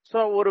 சோ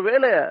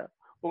ஒருவேளை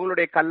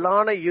உங்களுடைய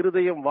கல்லான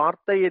இருதயம்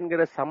வார்த்தை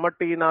என்கிற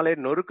சமட்டியினாலே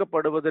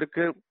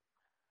நொறுக்கப்படுவதற்கு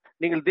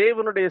நீங்கள்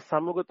தேவனுடைய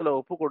சமூகத்துல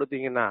ஒப்பு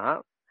கொடுத்தீங்கன்னா,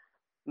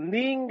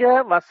 நீங்க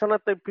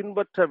வசனத்தை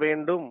பின்பற்ற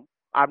வேண்டும்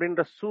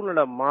அப்படின்ற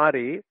சூழ்நிலை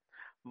மாறி,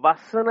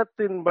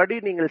 வசனத்தின்படி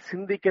நீங்கள்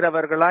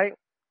சிந்திக்கிறவர்களாய்,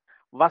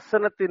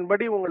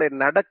 வசனத்தின்படி உங்களை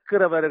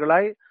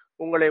நடக்கிறவர்களாய்,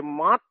 உங்களை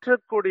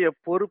மாற்றக்கூடிய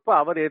பொறுப்பை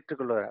அவர்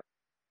ஏற்றுக்கொள்கிறார்.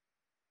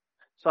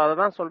 சோ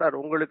அததான்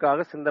சொல்றார்,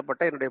 உங்களுக்காக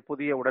சிந்தப்பட்ட என்னுடைய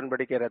புதிய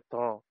உடன்படிக்கை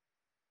ரத்தம்,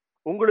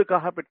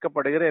 உங்களுக்காக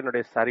பிற்கப்படுகிற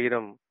என்னுடைய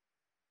சரீரம்.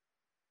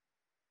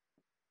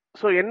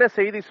 சோ என்ன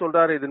செய்தி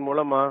சொல்றாரு இதன்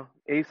மூலமா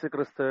இயேசு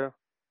கிறிஸ்து?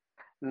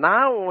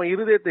 நான் உன்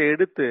இருதயத்தை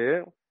எடுத்து,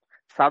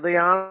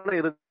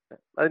 சதையான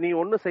அது நீ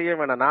ஒண்ணு செய்ய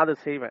வேணாம், நான் அதை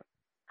செய்வேன்.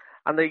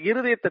 அந்த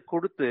இருதயத்தை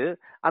கொடுத்து,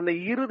 அந்த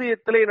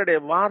இருதயத்துல என்னுடைய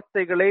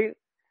வார்த்தைகளை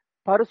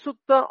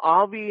பரிசுத்த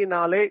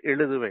ஆவியினாலே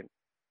எழுதுவேன்.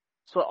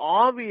 சோ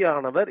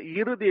ஆவியானவர்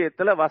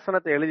இருதயத்துல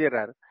வசனத்தை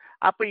எழுதுறாரு.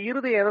 அப்ப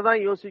இருதயம்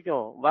எதைதான்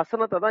யோசிக்கும்?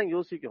 வசனத்தை தான்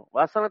யோசிக்கும்.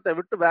 வசனத்தை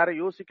விட்டு வேற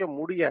யோசிக்க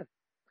முடியாது.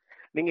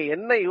 நீங்க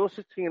என்ன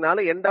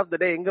யோசிச்சீங்கனாலும் எண்ட் ஆஃப் த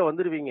டே எங்க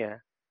வந்துருவீங்க?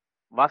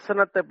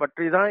 வசனத்தை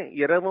பற்றி தான்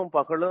இரவும்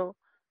பகலும்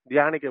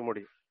தியானிக்க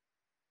முடியும்.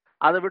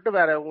 அதை விட்டு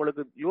வேற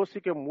உங்களுக்கு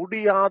யோசிக்க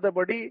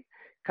முடியாதபடி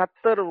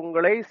கர்த்தர்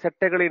உங்களை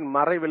செட்டைகளின்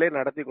மறைவிலே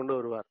நடத்தி கொண்டு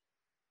வருவார்.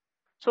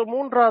 சோ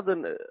மூன்றாவது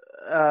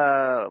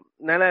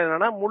நிலை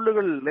என்னன்னா,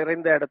 முள்ளுகள்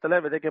நிறைந்த இடத்துல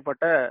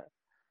விதைக்கப்பட்ட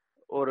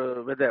ஒரு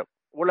விதை,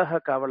 உலக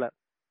கவலை.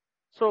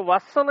 சோ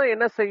வசனம்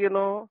என்ன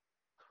செய்யணும்?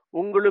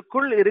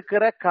 உங்களுக்குள்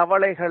இருக்கிற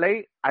கவலைகளை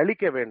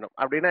அழிக்க வேண்டும்.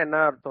 அப்படின்னா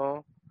என்ன அர்த்தம்?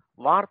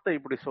 வார்த்தை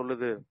இப்படி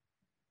சொல்லுது,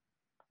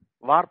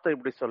 வார்த்தை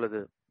இப்படி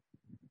சொல்லுது.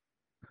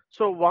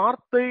 சோ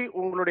வார்த்தை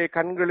உங்களுடைய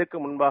கண்களுக்கு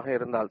முன்பாக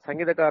இருந்தால்,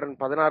 சங்கீதக்காரன்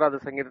 16வது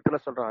சங்கீதத்துல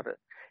சொல்றாரு,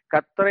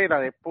 கர்த்தரை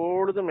நான்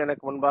எப்பொழுதும்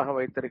எனக்கு முன்பாக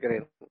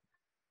வைத்திருக்கிறேன்,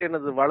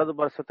 எனது வலது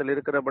பரிசத்தில்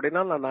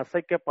இருக்கிறபடினால் நான்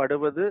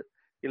அசைக்கப்படுவது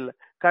இல்ல.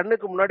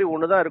 கண்ணுக்கு முன்னாடி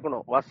ஒண்ணுதான்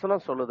இருக்கணும்.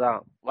 வசனம்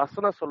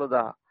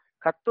சொல்லுதா,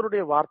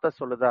 கர்த்தருடைய வார்த்தை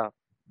சொல்லுதா.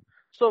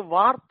 சோ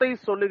வார்த்தை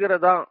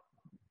சொல்லுகிறதா.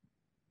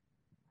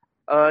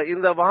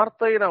 இந்த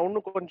வார்த்தையை நான்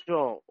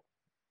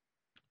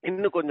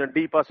இன்னும் கொஞ்சம்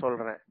டீப்பா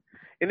சொல்றேன்.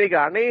 இன்னைக்கு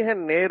அநேக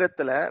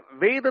நேரத்துல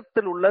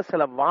வேதத்தில் உள்ள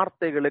சில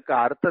வார்த்தைகளுக்கு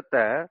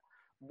அர்த்தத்தை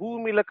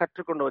பூமியில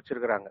கற்றுக்கொண்டு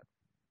வச்சிருக்கிறாங்க.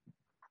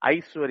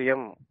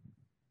 ஐஸ்வர்யம்,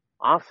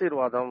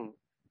 ஆசீர்வாதம்,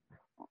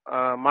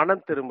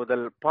 மனம்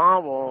திரும்புதல்,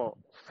 பாவம்,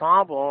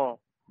 சாபம்,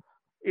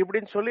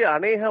 இப்படின்னு சொல்லி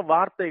அநேக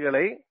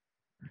வார்த்தைகளை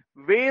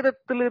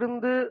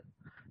வேதத்திலிருந்து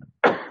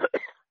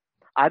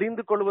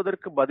அறிந்து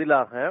கொள்வதற்கு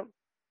பதிலாக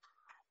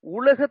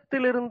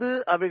உலகத்திலிருந்து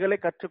அவைகளை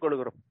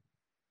கற்றுக்கொள்கிறோம்.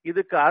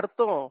 இதுக்கு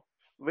அர்த்தம்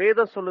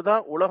வேதம் சொல்லுதா,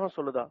 உலகம்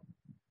சொல்லுதா?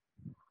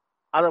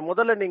 அத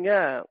முதல்ல நீங்க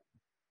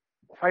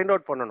ஃபைண்ட்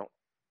அவுட் பண்ணணும்.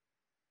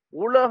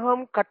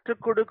 உலகம்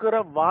கற்றுக் கொடுக்கிற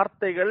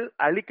வார்த்தைகள்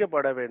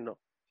அழிக்கப்பட வேண்டும்.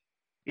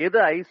 எது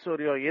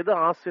ஐஸ்வர்யம், எது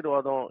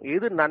ஆசீர்வாதம்,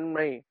 எது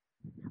நன்மை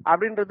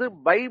அப்படின்றது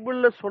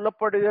பைபிள்ல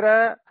சொல்லப்படுகிற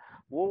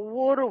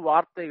ஒவ்வொரு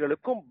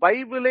வார்த்தைகளுக்கும்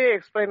பைபிளே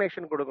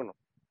எக்ஸ்பிளனேஷன் கொடுக்கணும்.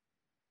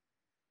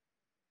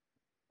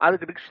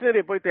 அதுக்கு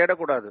டிக்ஷனரி போய்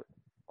தேடக்கூடாது,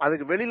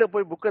 அதுக்கு வெளியில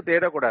போய் புக்கை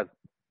தேடக்கூடாது.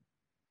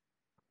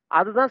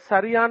 அதுதான்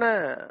சரியான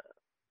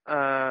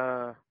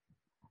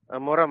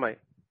முறைமை.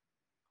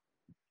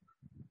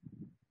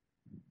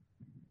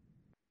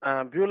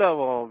 Beulah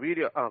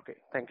video, okay,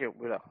 thank you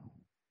Beulah.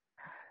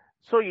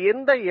 So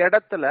எந்த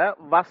இடத்துல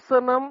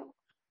வசனம்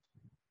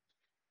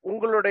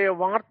உங்களுடைய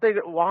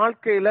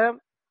வாழ்க்கையில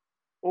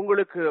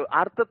உங்களுக்கு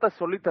அர்த்தத்தை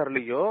சொல்லி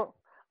தரலையோ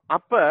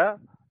அப்ப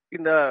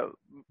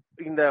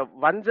இந்த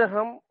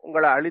வஞ்சகம்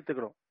உங்களை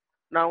அழித்துக்கணும்.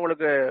 நான்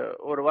உங்களுக்கு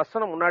ஒரு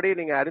வசனம் முன்னாடியே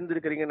நீங்க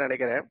அறிந்திருக்கிறீங்கன்னு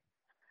நினைக்கிறேன்.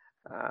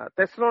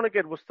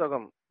 தெசலோனிக்கேயர்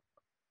புஸ்தகம்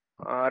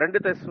 2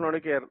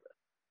 தெசலோனிக்கேயர்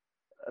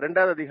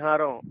 2வது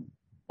அதிகாரம்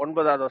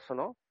 9வது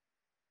வசனம்.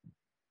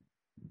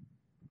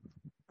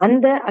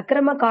 அந்த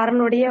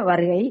அக்கிரமக்காரனுடைய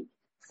வருகை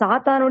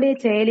சாத்தானுடைய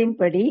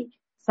செயலின்படி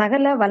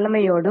சகல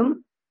வல்லமையோடும்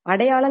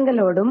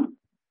அடையாளங்களோடும்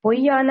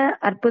பொய்யான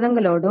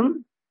அற்புதங்களோடும்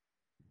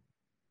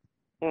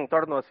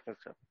தொடர்ந்து வாசிங்க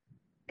சார்.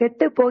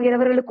 கெட்டு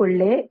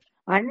போகிறவர்களுக்குள்ளே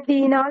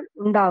அநீதியினால்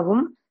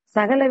உண்டாகும்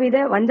சகலவித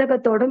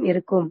வஞ்சகத்தோடும்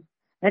இருக்கும்.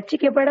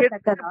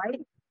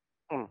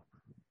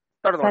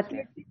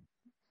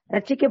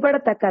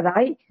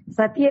 ரட்சிக்கப்படத்தக்கதாய்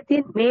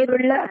சத்தியத்தின்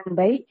மேலுள்ள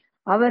அன்பை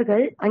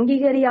அவர்கள்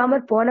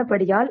அங்கீகரியாமற்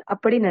போனபடியால்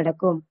அப்படி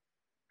நடக்கும்.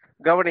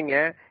 கவனிங்க,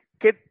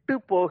 கெட்டு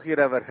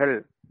போகிறவர்கள்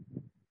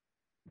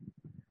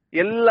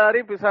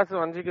எல்லாரையும் பிசாசு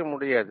வஞ்சிக்க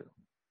முடியாது.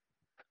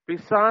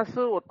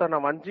 பிசாசு ஒருத்தனை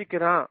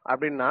வஞ்சிக்கிறான்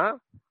அப்படின்னா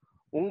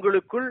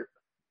உங்களுக்குள்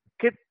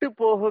கெட்டு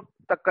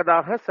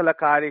போகத்தக்கதாக சில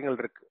காரியங்கள்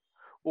இருக்கு.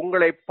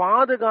 உங்களை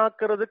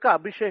பாதுகாக்கிறதுக்கு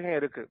அபிஷேகம்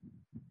இருக்கு.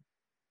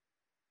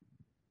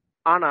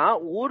 ஆனா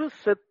ஒரு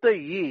செத்த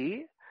ஈ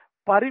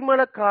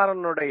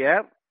பரிமளக்காரனுடைய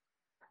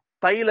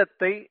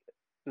தைலத்தை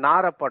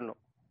நார பண்ணும்.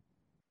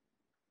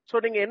 சோ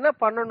நீங்க என்ன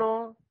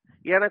பண்ணணும்?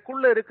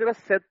 எனக்குள்ள இருக்கிற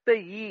செத்த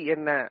ஈ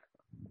என்ன?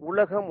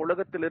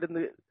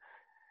 உலகத்திலிருந்து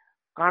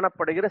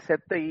காணப்படுகிற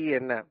செத்த ஈ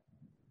என்ன?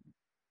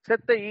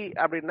 செத்த ஈ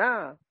அப்படின்னா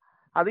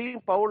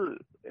அதையும் பவுல்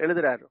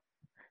எழுதுறாரு.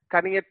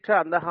 கனியற்ற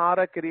அந்தகார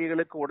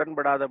கிரியைகளுக்கு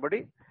உடன்படாதபடி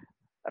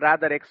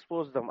ராதர்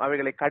எக்ஸ்போஸ் தம்,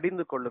 அவைகளை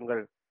கடிந்து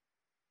கொள்ளுங்கள்.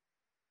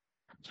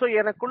 சோ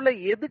எனக்குள்ள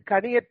எது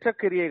கனியற்ற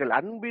கிரியைகள்,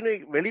 அன்பினை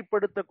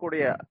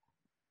வெளிப்படுத்தக்கூடிய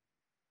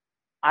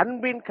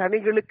அன்பின்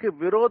கனிகளுக்கு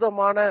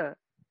விரோதமான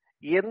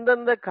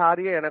எந்தெந்த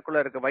காரியம் எனக்குள்ள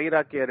இருக்கு?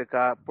 வைராக்கியம்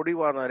இருக்கா?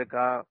 புடிவானம்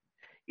இருக்கா?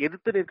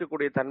 எதிர்த்து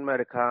நிற்கக்கூடிய தன்மை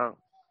இருக்கா?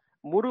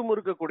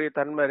 முறுமுறுக்கக்கூடிய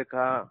தன்மை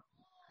இருக்கா?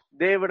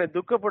 தேவனை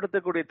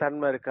துக்கப்படுத்தக்கூடிய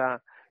தன்மை இருக்கா?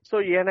 சோ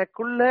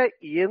எனக்குள்ள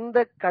எந்த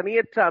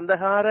கனியற்ற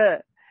அந்தகார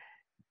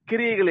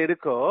கிரியைகள்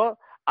இருக்கோ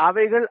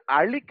அவைகள்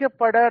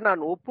அழிக்கப்பட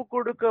நான் ஒப்பு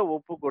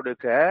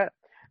கொடுக்க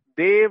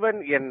தேவன்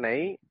என்னை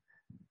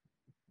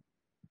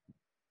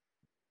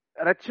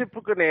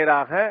ரட்சிப்புக்கு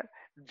நேராக,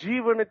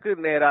 ஜீவனுக்கு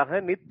நேராக,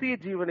 நித்திய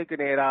ஜீவனுக்கு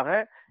நேராக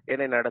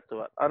என்னை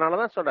நடத்துவார்.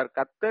 அதனாலதான் சொல்றார்,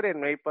 கர்த்தர்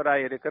என்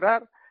மேய்ப்பராய்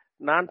இருக்கிறார்,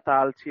 நான்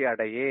தாழ்ச்சி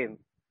அடையேன்.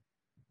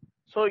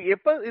 சோ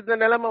எப்ப இந்த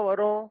நிலைமை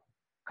வரும்?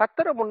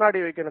 கர்த்தரை முன்னாடி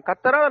வைக்கணும்,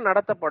 கர்த்தரால்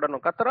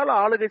நடத்தப்படணும், கர்த்தரால்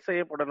ஆளுகை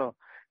செய்யப்படணும்.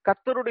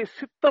 கர்த்தருடைய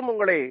சித்தம்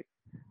உங்களை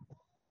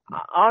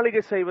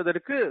ஆளுகை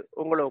செய்வதற்கு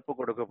உங்களை ஒப்பு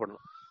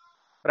கொடுக்கப்படணும்.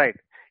 ரைட்.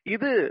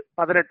 இது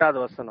 18வது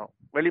வசனம்,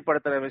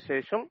 வெளிப்படுத்தின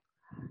விசேஷம்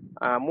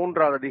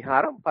 3வது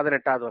அதிகாரம்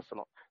 18வது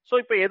வசனம். சோ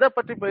இப்ப எதை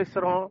பற்றி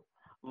பேசுறோம்?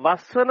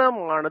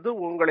 வசனமானது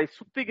உங்களை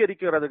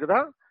சுத்திகரிக்கிறதுக்கு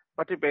தான்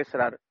பற்றி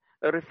பேசுறாரு.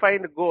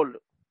 Refined gold.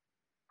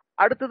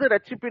 அடுத்தது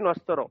ரட்சிப்பின்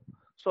வஸ்திரம்.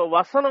 சோ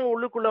வசனம்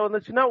உள்ளுக்குள்ள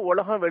வந்துச்சுன்னா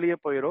உலகம் வெளியே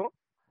போயிரும்,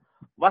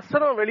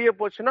 வசனம் வெளியே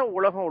போச்சுன்னா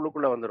உலகம்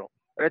உள்ளுக்குள்ள வந்துடும்.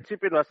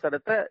 ரட்சிப்பின்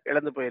வஸ்திரத்தை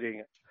இழந்து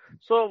போயிருவீங்க.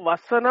 சோ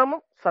வசனம்,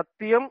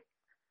 சத்தியம்,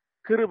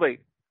 கிருபை,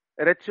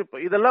 ரட்சிப்பு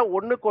இதெல்லாம்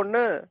ஒண்ணுக்கு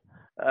ஒண்ணு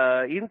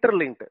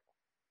இன்டர்லிங்க்டு.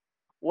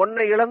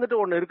 ஒன்னை இழந்துட்டு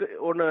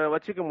ஒண்ணு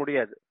வச்சுக்க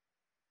முடியாது.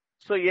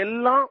 சோ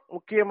எல்லாம்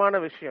முக்கியமான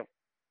விஷயம்.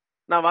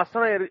 நான்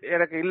வசனம்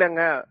எனக்கு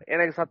இல்லைங்க,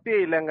 எனக்கு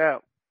சத்தியம் இல்லைங்க,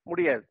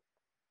 முடியாது.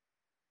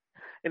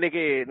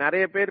 இன்னைக்கு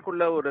நிறைய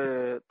பேருக்குள்ள ஒரு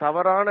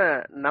தவறான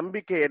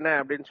நம்பிக்கை என்ன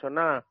அப்படின்னு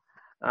சொன்னா,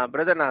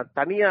 பிரதர் நான்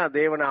தனியா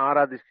தேவனை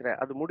ஆராதிக்கிறேன்,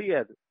 அது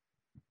முடியாது.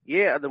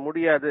 ஏன் அது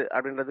முடியாது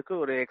அப்படின்றதுக்கு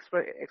ஒரு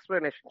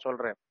எக்ஸ்பிளனேஷன்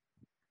சொல்றேன்.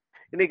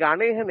 இன்னைக்கு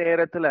அநேக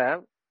நேரத்துல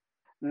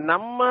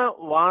நம்ம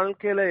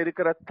வாழ்க்கையில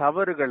இருக்கிற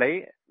தவறுகளை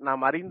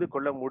நாம் அறிந்து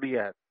கொள்ள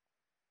முடியாது.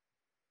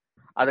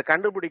 அதை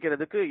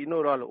கண்டுபிடிக்கிறதுக்கு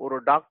இன்னொரு ஆள், ஒரு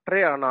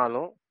டாக்டரே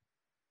ஆனாலும்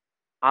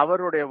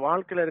அவருடைய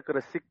வாழ்க்கையில இருக்கிற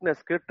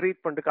சிக்னஸ்க்கு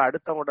ட்ரீட்மெண்ட்டுக்கு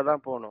அடுத்தவங்கள்ட்ட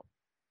தான் போகணும்.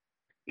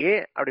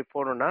 ஏன் அப்படி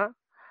போகணும்னா,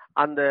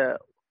 அந்த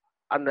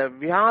அந்த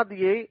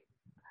வியாதியை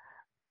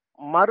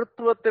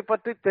மருத்துவத்தை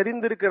பற்றி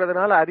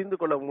தெரிந்திருக்கிறதுனால அறிந்து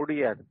கொள்ள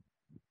முடியாது.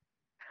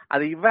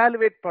 அதை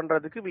இவாலுவேட்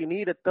பண்றதுக்கு we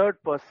need a third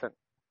person.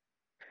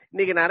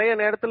 இன்னைக்கு நிறைய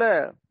நேரத்துல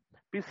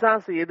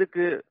பிசாசு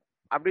எதுக்கு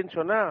அப்படின்னு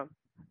சொன்னா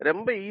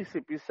ரொம்ப ஈஸி.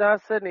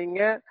 பிசாச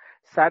நீங்க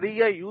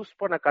சரியா யூஸ்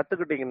பண்ண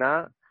கத்துக்கிட்டீங்கன்னா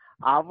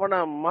அவனை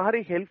மாதிரி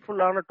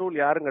ஹெல்ப்ஃபுல்லான டூல்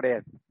யாரும்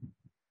கிடையாது.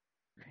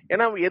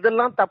 ஏன்னா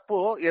எதெல்லாம் தப்போ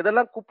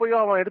எதெல்லாம் குப்பையோ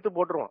அவன் எடுத்து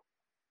போட்டுருவான்.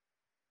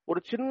 ஒரு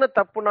சின்ன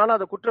தப்புனாலும்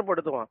அதை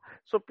குற்றப்படுத்துவான்.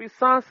 சோ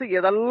பிசாசு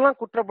எதெல்லாம்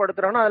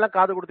குற்றப்படுத்துறானோ அதெல்லாம்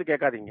காது கொடுத்து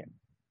கேட்காதீங்க.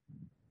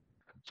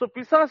 சோ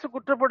பிசாசு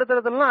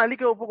குற்றப்படுத்துறதெல்லாம்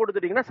அழிக்க ஒப்பு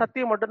கொடுத்துட்டீங்கன்னா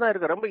சத்தியம் மட்டும்தான்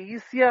இருக்கு. ரொம்ப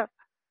ஈஸியா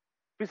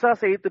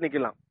பிசாசை எய்த்து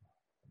நிக்கலாம்.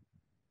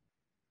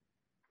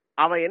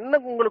 அவன் என்ன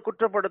உங்களுக்கு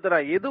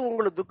குற்றப்படுத்துறான், எது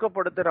உங்களுக்கு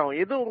துக்கப்படுத்துறான்,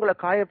 எது உங்களை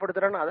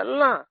காயப்படுத்துறான்னு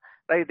அதெல்லாம்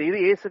ரைட். இது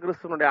இயேசு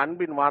கிறிஸ்துவனுடைய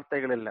அன்பின்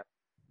வார்த்தைகள் இல்ல.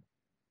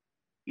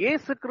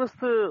 இயேசு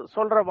கிறிஸ்து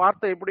சொல்ற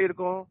வார்த்தை எப்படி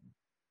இருக்கும்?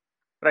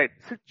 ரைட்,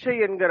 சிச்சை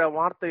என்கிற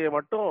வார்த்தையை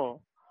மட்டும்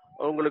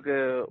உங்களுக்கு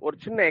ஒரு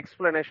சின்ன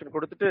எக்ஸ்பிளனேஷன்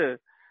கொடுத்துட்டு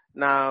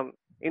நான்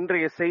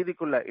இன்றைய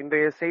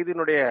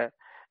செய்தியினுடைய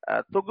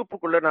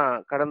தொகுப்புக்குள்ள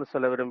நான் கடந்து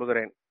செல்ல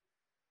விரும்புகிறேன்.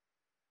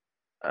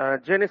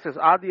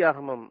 ஜெனிசிஸ்,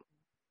 ஆதியாகமம்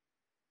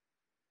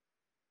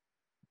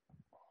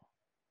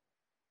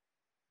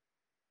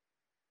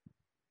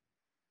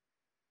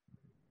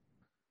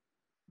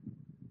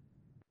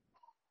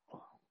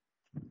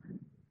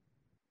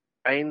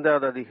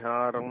 5வது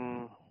அதிகாரம்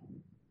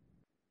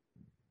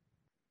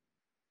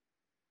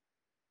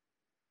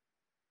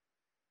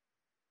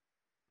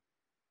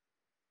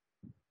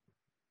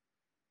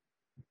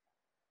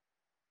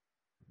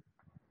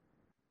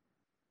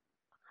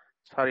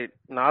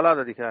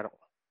 4வது அதிகாரம்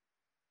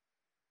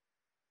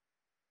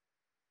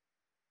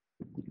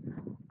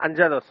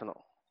 5வது வசனம்.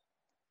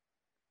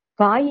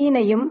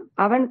 காயீனையும்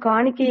அவன்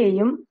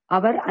காணிக்கையையும்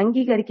அவர்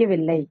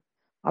அங்கீகரிக்கவில்லை.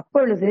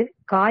 அப்பொழுது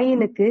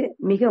காயீனுக்கு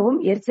மிகவும்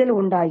எரிச்சல்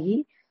உண்டாகி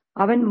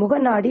அவன்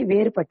முகநாடி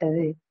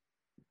வேறுபட்டது.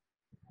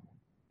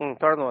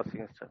 தொடர்ந்து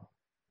வாசிங்க சார்.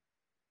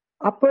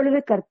 அப்பொழுது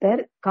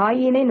கர்த்தர்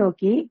காயீனை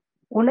நோக்கி,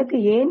 உனக்கு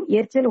ஏன்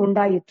எரிச்சல்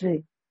உண்டாயிற்று?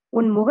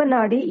 உன்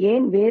முகநாடி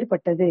ஏன்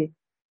வேறுபட்டது?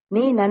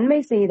 நீ நன்மை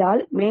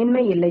செய்தால்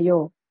மேன்மை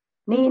இல்லையோ?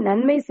 நீ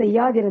நன்மை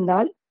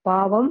செய்யாதிருந்தால்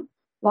பாவம்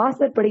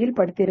வாசற்படியில்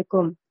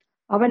படுத்திருக்கும்.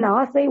 அவன்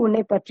ஆசை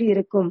உன்னை பற்றி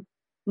இருக்கும்.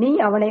 நீ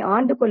அவனை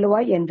ஆண்டு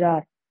கொள்ளுவாய்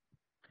என்றார்.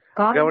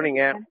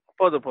 கவனிங்க,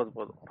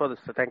 போதும்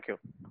சார், தேங்க்யூ.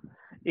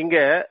 இங்க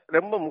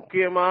ரொம்ப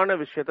முக்கியமான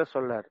விஷயத்த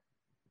சொல்லாரு.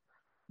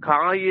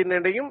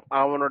 காயினையும்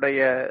அவனுடைய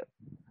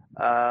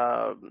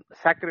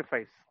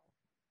சாக்ரிஃபைஸ்,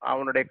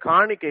 அவனுடைய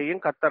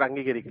காணிக்கையும் கர்த்தர்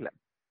அங்கீகரிக்கல.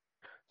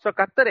 சோ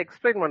கர்த்தர்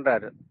எக்ஸ்பிளைன்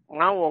பண்றாரு,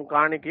 நான் உன்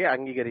காணிக்கையை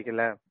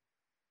அங்கீகரிக்கல.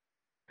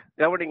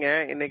 கவனிங்க,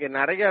 இன்னைக்கு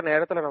நிறைய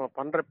நேரத்துல நம்ம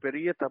பண்ற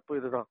பெரிய தப்பு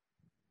இதுதான்.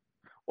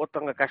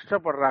 ஒருத்தவங்க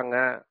கஷ்டப்படுறாங்க,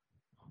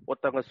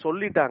 ஒருத்தவங்க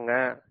சொல்லிட்டாங்க,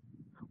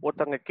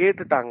 ஒருத்தவங்க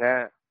கேட்டுட்டாங்க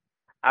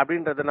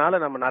அப்படின்றதுனால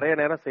நம்ம நிறைய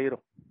நேரம்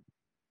செய்யறோம்.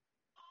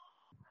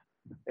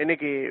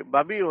 இன்னைக்கு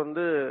பபி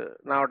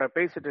நான் அவட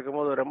பேசிட்டு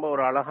இருக்கும்போது ரொம்ப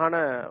ஒரு அழகான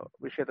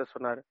விஷயத்த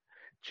சொன்னாரு.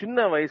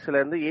 சின்ன வயசுல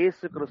இருந்து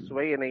இயேசு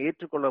கிறிஸ்துவை என்னை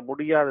ஏற்றுக்கொள்ள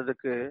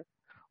முடியாததுக்கு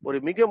ஒரு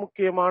மிக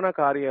முக்கியமான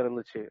காரியம்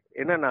இருந்துச்சு.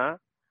 என்னன்னா,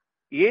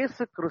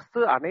 இயேசு கிறிஸ்து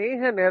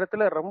அநேக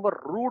நேரத்துல ரொம்ப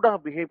ரூடா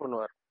பிஹேவ்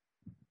பண்ணுவார்.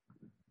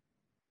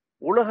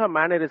 உலக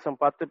மேனரிசம்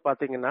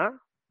பாத்தீங்கன்னா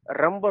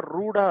ரொம்ப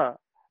ரூடா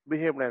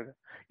பிஹேவ் பண்ணாரு.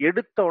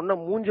 எடுத்த உடனே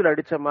மூஞ்சில்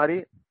அடிச்ச மாதிரி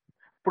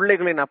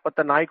பிள்ளைகளின்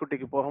அப்பத்தை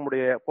நாய்க்குட்டிக்கு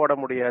போட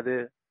முடியாது,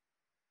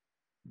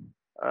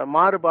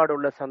 மாறுபாடு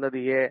உள்ள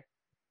சந்ததியே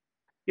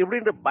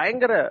இப்படின்ற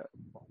பயங்கர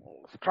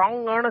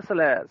ஸ்ட்ராங்கான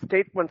சில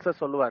ஸ்டேட்மெண்ட்ஸ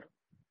சொல்லுவார்.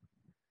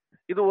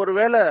 இது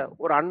ஒருவேளை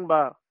ஒரு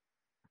அன்பா?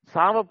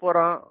 சாவ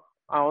போறான்,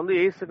 அவன்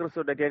இயேசு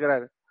கிறிஸ்துவிட்ட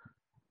கேக்குறாரு,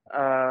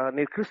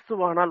 நீ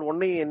கிறிஸ்துவானால்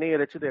உன்னையும்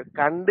என்னையும் ரட்சித்து.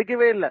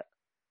 கண்டிக்கவே இல்லை.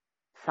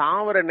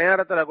 சாவர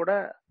நேரத்துல கூட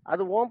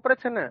அது உன்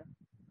பிரச்சனை.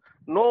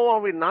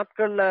 நோவாவின்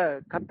நாட்கள்ல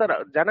கர்த்தர்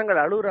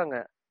ஜனங்கள் அழுகுறாங்க.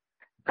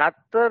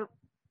 கர்த்தர்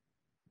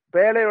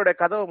பேழையோட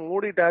கதவை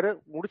மூடிட்டாரு,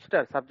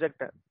 முடிச்சிட்டார்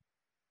சப்ஜெக்ட.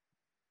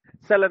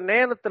 சில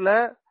நேரத்துல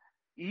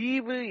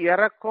ஈவு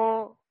இறக்கம்,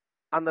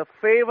 அந்த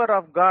ஃபேவர்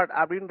ஆஃப் காட்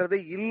அப்படின்றது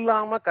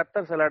இல்லாம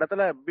கர்த்தர் சில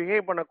இடத்துல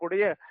பிஹேவ்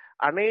பண்ணக்கூடிய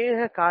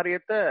அநேக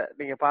காரியத்தை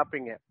நீங்க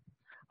பாப்பீங்க.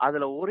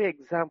 அதுல ஒரு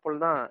எக்ஸாம்பிள்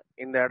தான்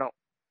இந்த இடம்.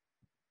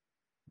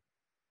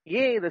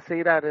 ஏன் இதை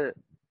செய்யறாரு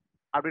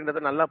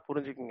அப்படின்றத நல்லா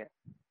புரிஞ்சுக்குங்க.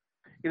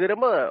 இது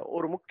ரொம்ப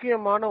ஒரு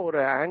முக்கியமான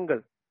ஒரு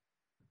ஆங்கிள்.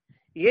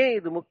 ஏன்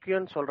இது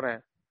முக்கியம்னு சொல்றேன்?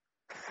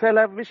 சில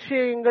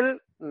விஷயங்கள்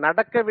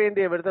நடக்க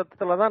வேண்டிய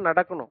விதத்துலதான்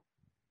நடக்கணும்.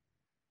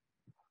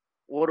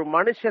 ஒரு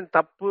மனுஷன்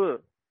தப்பு,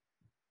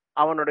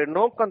 அவனுடைய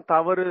நோக்கம்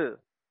தவறு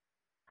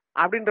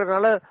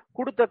அப்படின்றதுனால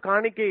கொடுத்த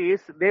காணிக்கை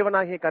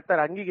தேவனாகிய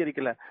கர்த்தர்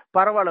அங்கீகரிக்கல.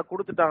 பரவாயில்ல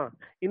கொடுத்துட்டான்,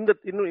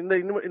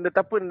 இந்த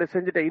தப்பு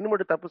செஞ்சுட்டேன், இன்னும்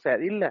மட்டும் தப்பு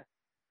செய்ய இல்ல.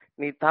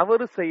 நீ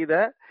தவறு செய்த,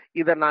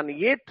 இத நான்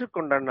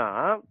ஏற்றுக்கொண்டேன்னா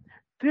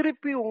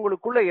திருப்பி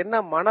உங்களுக்குள்ள என்ன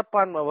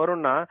மனப்பான்மை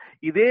வரும்னா,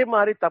 இதே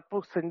மாதிரி தப்பு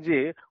செஞ்சு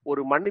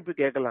ஒரு மன்னிப்பு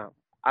கேட்கலாம்.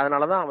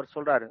 அதனாலதான் அவர்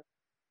சொல்றாரு,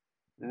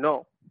 நோ,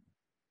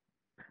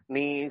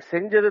 நீ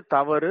செஞ்சது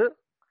தவறு,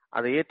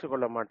 அதை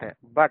ஏற்றுக்கொள்ள மாட்டேன்.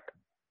 But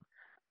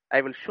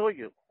I will show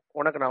you,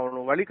 உனக்கு நான்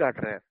ஒன்னு வழி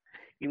காட்டுறேன்.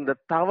 இந்த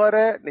தவற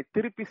நீ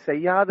திருப்பி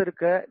செய்யாத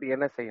இருக்க நீ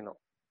என்ன செய்யணும்.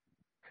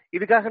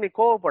 இதுக்காக நீ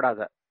கோவப்படாத,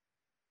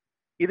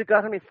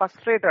 இதுக்காக நீ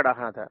ஃப்ரஸ்ட்ரேட்டட்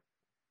ஆகாத,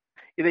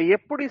 இதை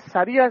எப்படி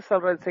சரியா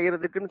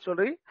செய்யறதுக்குன்னு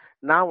சொல்லி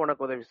நான்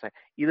உனக்கு உதவி செய்ய.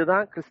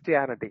 இதுதான்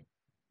கிறிஸ்டியானிட்டி.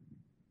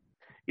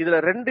 இதுல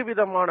 2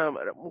 விதமான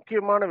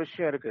முக்கியமான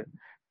விஷயம் இருக்கு.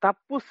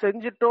 தப்பு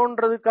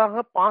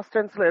செஞ்சிட்டோன்றதுக்காக பாஸ்ட்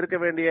டென்ஸ்ல இருக்க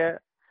வேண்டிய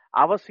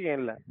அவசியம்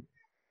இல்லை.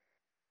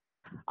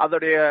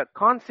 அதோடைய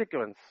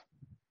கான்சிக்வன்ஸ்,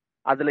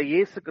 அதுல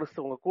இயேசு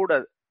கிறிஸ்து உங்க கூட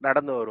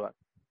நடந்து வருவார்.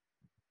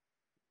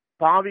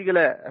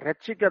 பாவிகளை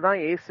ரட்சிக்க தான்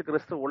இயேசு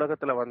கிறிஸ்து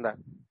உலகத்துல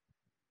வந்தார்.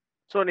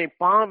 சோ நீ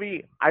பாவி,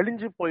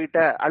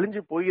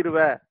 அழிஞ்சு போயிருவ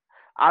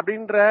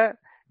அப்படின்ற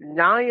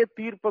நியாய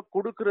தீர்ப்பை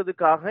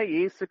கொடுக்கறதுக்காக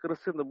இயேசு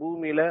கிறிஸ்து இந்த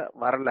பூமியில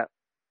வரல.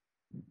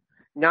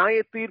 நியாய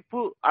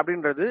தீர்ப்பு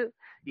அப்படின்றது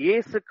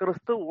இயேசு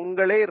கிறிஸ்து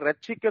உங்களை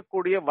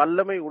ரட்சிக்கக்கூடிய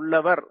வல்லமை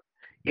உள்ளவர்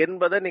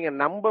என்பதை நீங்க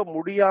நம்ப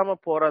முடியாம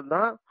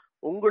போறதுதான்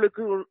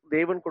உங்களுக்கு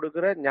தேவன்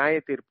கொடுக்கிற நியாய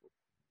தீர்ப்பு.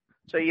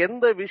 சோ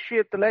எந்த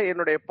விஷயத்துல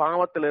என்னுடைய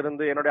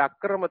பாவத்திலிருந்து, என்னுடைய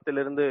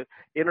அக்கிரமத்திலிருந்து,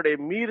 என்னுடைய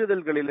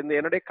மீறுதல்களிலிருந்து,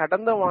 என்னுடைய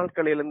கடந்த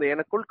வாழ்க்கையிலிருந்து,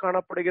 எனக்குள்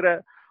காணப்படுகிற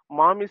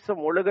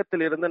மாமிசம்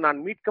உலகத்திலிருந்து நான்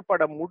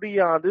மீட்கப்பட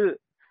முடியாது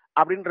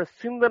அப்படின்ற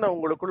சிந்தனை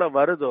உங்களுக்குள்ள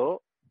வருதோ,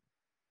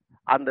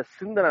 அந்த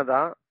சிந்தனை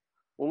தான்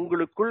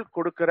உங்களுக்குள்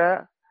கொடுக்கிற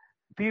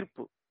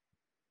தீர்ப்பு.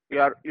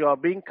 You are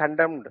being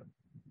condemned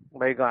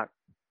by God.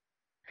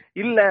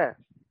 இல்ல,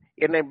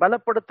 என்னை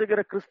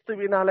பலப்படுத்துகிற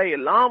கிறிஸ்துவினால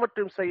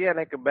எல்லாவற்றையும் செய்ய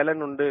எனக்கு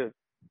பலன் உண்டு,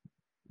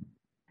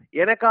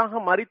 எனக்காக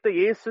மரித்த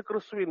இயேசு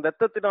கிறிஸ்துவின்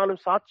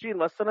ரத்தத்தினாலும்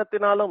சாட்சியின்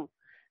வசனத்தினாலும்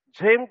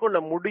ஜெயம் கொள்ள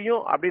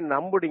முடியும் அப்படின்னு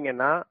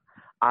நம்புனீங்கன்னா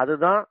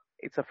அதுதான்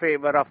it's a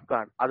favor of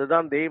God.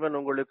 அதுதான் தேவன்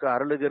உங்களுக்கு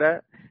அருளுகிற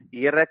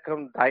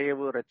இரக்கம்,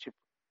 தயவு,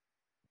 ரட்சிப்பு.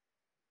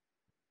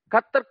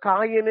 கர்த்தர்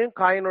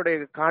காயினுடைய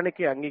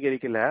காணிக்கை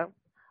அங்கீகரிக்கல,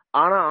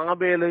 ஆனா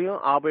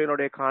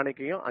ஆபேலுடைய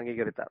காணிக்கையும்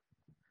அங்கீகரித்தார்.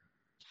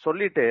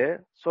 சொல்லிட்டு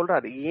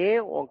சொல்றாரு,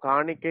 ஏன் உன்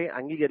காணிக்கை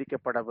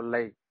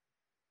அங்கீகரிக்கப்படவில்லை?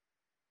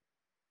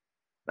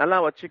 நல்லா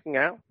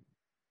வச்சுக்கங்க.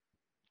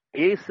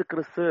 இயேசு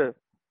கிறிஸ்து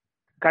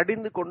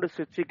கடிந்து கொண்டு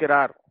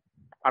சிட்சிக்கிறார்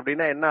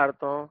அப்படின்னா என்ன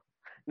அர்த்தம்?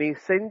 நீ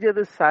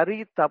செஞ்சது சரி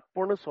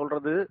தப்புன்னு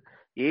சொல்றது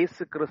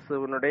இயேசு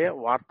கிறிஸ்துவனுடைய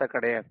வார்த்தை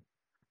கிடையாது,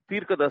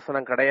 தீர்க்க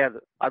தரிசனம் கிடையாது,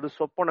 அது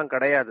சொப்பனம்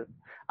கிடையாது,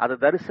 அது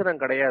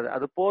தரிசனம் கிடையாது,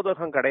 அது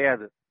போதகம்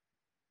கிடையாது.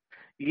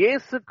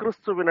 இயேசு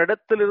கிறிஸ்துவின்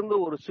இடத்திலிருந்து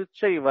ஒரு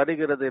சிட்சை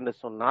வருகிறது என்று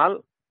சொன்னால்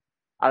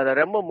அதுல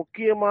ரொம்ப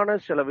முக்கியமான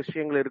சில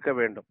விஷயங்கள் இருக்க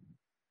வேண்டும்.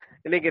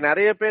 இன்னைக்கு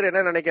நிறைய பேர் என்ன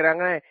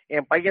நினைக்கிறாங்க,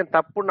 என் பையன்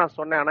தப்புன்னு நான்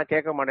சொன்னேன் ஆனா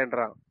கேட்க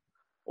மாட்டேன்றான்.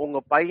 உங்க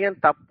பையன்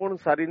தப்புன்னு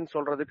சரின்னு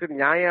சொல்றதுக்கு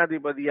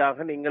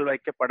நியாயாதிபதியாக நீங்கள்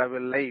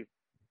வைக்கப்படவில்லை.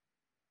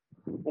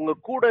 உங்க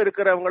கூட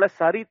இருக்கிறவங்கள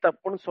சரி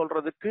தப்புன்னு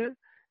சொல்றதுக்கு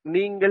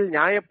நீங்கள்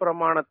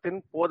நியாயப்பிரமாணத்தின்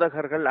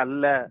போதகர்கள்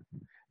அல்ல,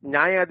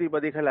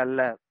 நியாயாதிபதிகள் அல்ல.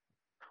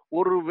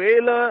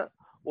 ஒருவேளை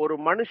ஒரு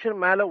மனுஷன்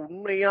மேல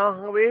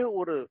உண்மையாகவே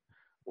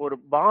ஒரு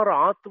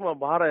பாரம், ஆத்ம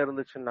பாரம்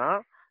இருந்துச்சுன்னா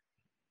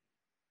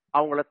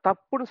அவங்கள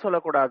தப்புன்னு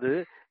சொல்லக்கூடாது,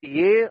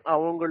 ஏன்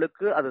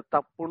அவங்களுக்கு அது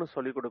தப்புன்னு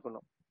சொல்லி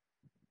கொடுக்கணும்.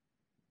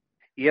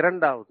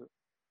 இரண்டாவது,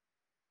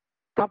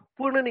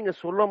 தப்புன்னு நீங்க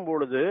சொல்லும்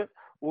பொழுது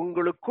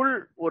உங்களுக்குள்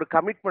ஒரு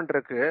கமிட்மெண்ட்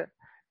இருக்கு,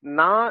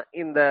 நான்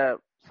இந்த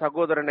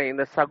சகோதரனை,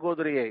 இந்த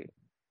சகோதரியை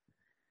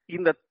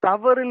இந்த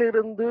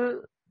தவறிலிருந்து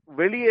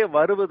வெளியே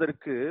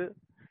வருவதற்கு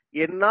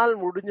என்னால்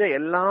முடிஞ்ச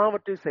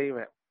எல்லாவற்றையும்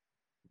செய்வேன்.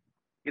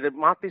 இதை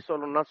மாத்தி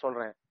சொல்லணும்னா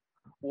சொல்றேன்,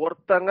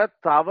 ஒருத்தங்க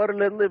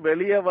தவறிலிருந்து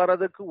வெளியே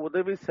வர்றதுக்கு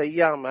உதவி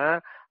செய்யாம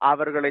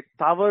அவர்களை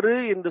தவறு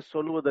என்று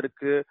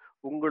சொல்வதற்கு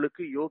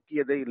உங்களுக்கு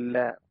யோக்கியதை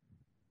இல்லை.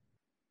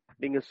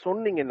 நீங்க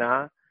சொன்னீங்கன்னா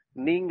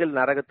நீங்கள்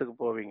நரகத்துக்கு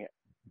போவீங்க.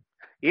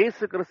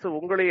 இயேசு கிறிஸ்து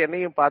உங்களை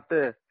என்னையும் பார்த்து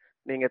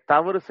நீங்க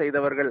தவறு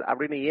செய்தவர்கள்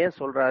அப்படின்னு ஏன்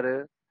சொல்றாரு?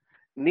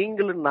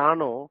 நீங்களும்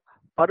நானும்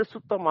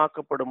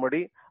பரிசுத்தமாக்கப்படும்படி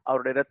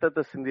அவருடைய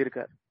ரத்தத்தை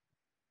சிந்திருக்கார்.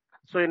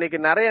 சோ இன்னைக்கு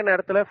நிறைய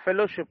நேரத்துல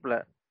ஃபெலோஷிப்ல,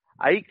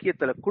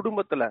 ஐக்கியத்துல,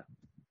 குடும்பத்துல,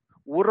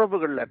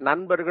 உறவுகள்ல,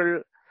 நண்பர்கள்,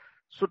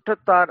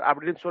 சுற்றத்தார்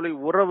அப்படின்னு சொல்லி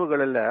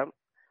உறவுகள்ல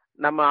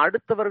நம்ம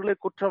அடுத்தவர்களை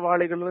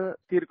குற்றவாளிகள்னு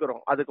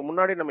தீர்க்கிறோம். அதுக்கு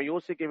முன்னாடி நம்ம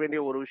யோசிக்க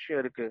வேண்டிய ஒரு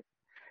விஷயம் இருக்கு.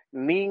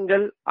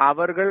 நீங்கள்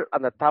அவர்கள்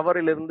அந்த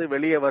தவறிலிருந்து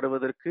வெளியே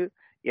வருவதற்கு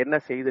என்ன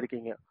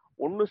செய்திருக்கீங்க?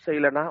 ஒண்ணும்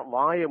செய்யலன்னா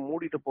வாயை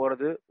மூடிட்டு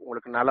போறது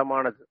உங்களுக்கு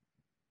நலமானது.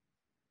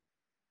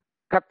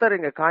 கர்த்தர்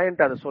இங்க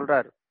காயின்ட்டு அதை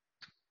சொல்றாரு.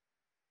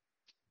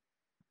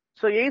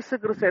 சோ இயேசு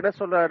கிறிஸ்து என்ன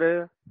சொல்றாரு?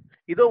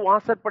 இதோ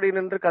வாசற்படி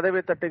நின்று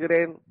கதவை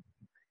தட்டுகிறேன்,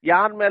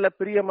 யார் மேல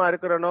பிரியமா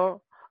இருக்கிறனோ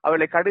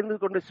அவளை கடிந்து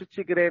கொண்டு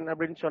சிட்சிக்கிறேன்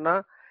அப்படின்னு சொன்னா,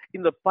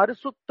 இந்த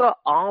பரிசுத்த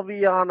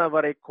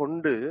ஆவியானவரை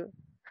கொண்டு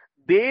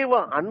தேவ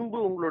அன்பு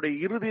உங்களுடைய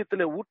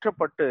இருதயத்துல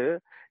ஊற்றப்பட்டு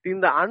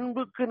இந்த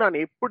அன்புக்கு நான்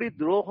எப்படி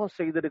துரோகம்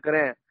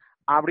செய்திருக்கிறேன்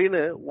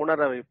அப்படின்னு உணர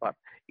வைப்பார்.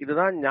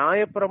 இதுதான்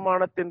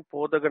நியாயப்பிரமாணத்தின்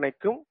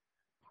போதகனைக்கும்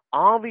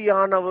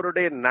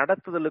ஆவியானவருடைய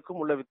நடத்துதலுக்கும்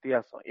உள்ள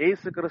வித்தியாசம்.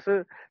 ஏசு கிறிஸ்து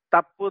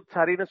தப்பு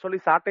சரின்னு சொல்லி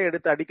சாட்டை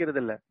எடுத்து அடிக்கிறது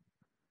இல்ல,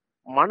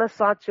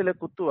 மனசாட்சியில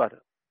குத்துவாரு.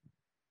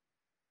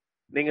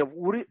 நீங்க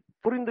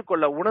புரிந்து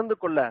கொள்ள, உணர்ந்து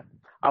கொள்ள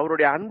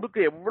அவருடைய அன்புக்கு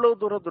எவ்வளவு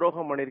தூரம்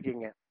துரோகம்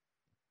பண்ணிருக்கீங்க.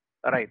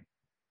 ரைட்,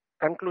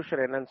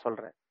 கன்க்ளூஷன் என்னன்னு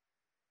சொல்றேன்.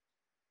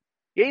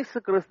 ஏசு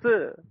கிறிஸ்து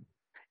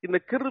இந்த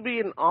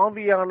கிருபையின்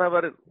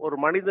ஆவியானவர் ஒரு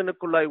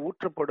மனிதனுக்குள்ளாய்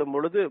ஊற்றப்படும்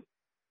பொழுது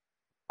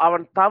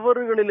அவன்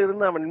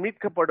தவறுகளிலிருந்து அவன்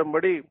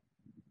மீட்கப்படும்படி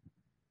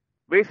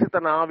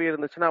வேசித்தன ஆவி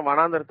இருந்துச்சுன்னா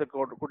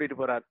வனாந்தரத்துக்கு கூட்டிட்டு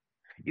போறார்.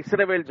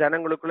 இஸ்ரவேல்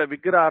ஜனங்களுக்குள்ள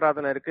விக்கிர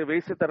ஆராதனை இருக்கு,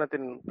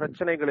 வேசித்தனத்தின்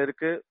பிரச்சனைகள்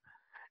இருக்கு.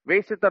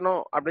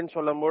 வேசித்தனம் அப்படின்னு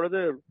சொல்லும்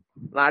பொழுது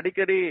நான்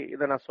அடிக்கடி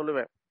இதை நான்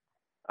சொல்லுவேன்.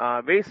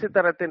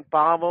 வேசித்தனத்தின்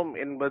பாவம்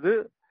என்பது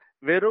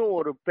வெறும்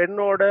ஒரு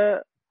பெண்ணோட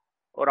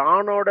ஒரு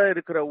ஆணோட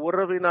இருக்கிற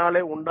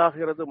உறவினாலே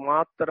உண்டாகிறது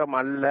மாத்திரம்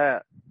அல்ல,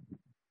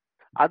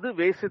 அது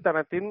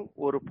வேசித்தனத்தின்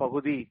ஒரு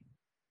பகுதி.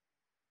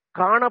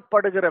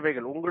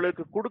 காணப்படுகிறவைகள்,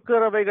 உங்களுக்கு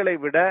கொடுக்கிறவைகளை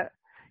விட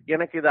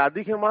எனக்கு இது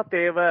அதிகமா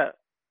தேவை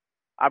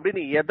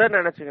அப்படின்னு எதை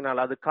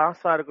நினைச்சீங்கனாலும், அது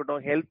காசா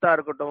இருக்கட்டும், ஹெல்த்தா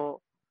இருக்கட்டும்,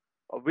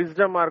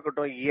 விஸ்டமா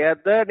இருக்கட்டும்,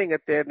 எதை நீங்க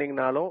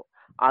தேடினீங்கனாலும்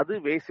அது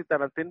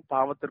வேசித்தனத்தின்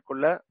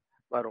பாவத்திற்குள்ள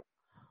வரும்.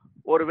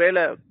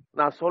 ஒருவேளை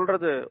நான்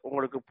சொல்றது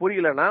உங்களுக்கு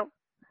புரியலன்னா,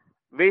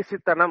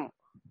 வேசித்தனம்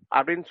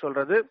அப்படின்னு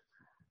சொல்றது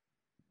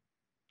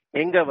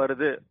எங்க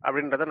வருது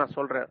அப்படின்றத நான்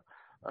சொல்றேன்.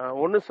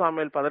 1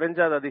 சாமுவேல்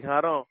 15வது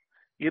அதிகாரம்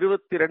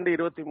 22,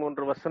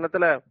 23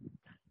 வசனத்துல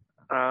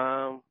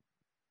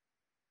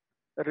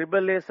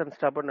ரிபல்லியஸ் அண்ட்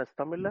ஸ்டபர்னஸ்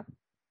தமிழ்ல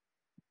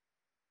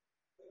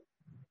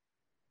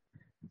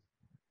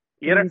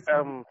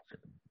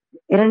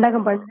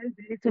இரண்டாம்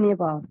பேரித்துணிய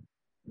பாவம்.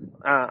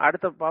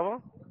 அடுத்த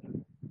பாவம்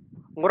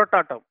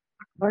முரட்டாட்டம்.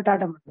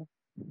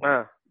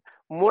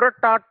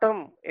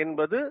 முரட்டாட்டம்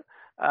என்பது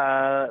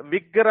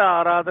விக்கிர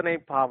ஆராதனை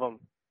பாவம்.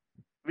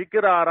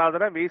 விக்கிர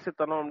ஆராதனை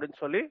வேசித்தனம் அப்படின்னு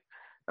சொல்லி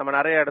நம்ம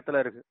நிறைய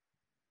இடத்துல இருக்கு.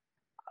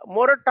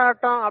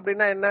 முரட்டாட்டம்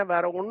அப்படின்னா என்ன?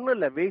 வேற ஒண்ணும்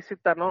இல்ல.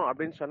 வேசித்தனம்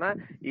அப்படின்னு சொன்னா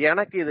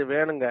எனக்கு இது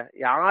வேணுங்க,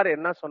 யார்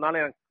என்ன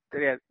சொன்னாலும் எனக்கு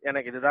தெரியாது,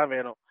 எனக்கு இதுதான்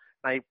வேணும்,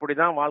 நான்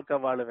இப்படிதான் வாழ்க்கை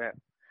வாழுவேன்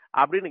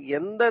அப்படின்னு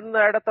எந்தெந்த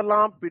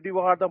இடத்தெல்லாம்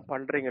பிடிவாதம்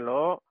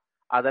பண்றீங்களோ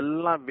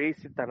அதெல்லாம்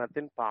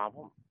வேசித்தனத்தின்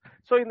பாவம்.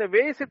 சோ இந்த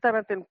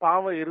வேசித்தனத்தின்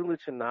பாவம்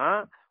இருந்துச்சுன்னா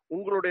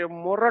உங்களுடைய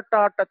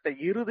முரட்டாட்டத்தை,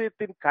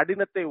 இருதயத்தின்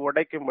கடினத்தை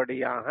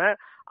உடைக்கும்படியாக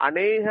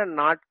அநேக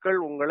நாட்கள்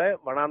உங்களை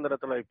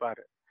வனாந்தரத்துல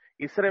வைப்பாரு.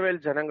 இஸ்ரவேல்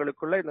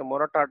ஜனங்களுக்குள்ள இந்த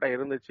முரட்டாட்டம்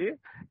இருந்துச்சு.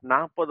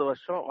 40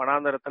 வருஷம்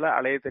வனாந்தரத்துல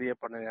அலைய தெரிய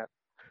பண்ணுங்க.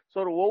 சோ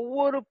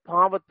ஒவ்வொரு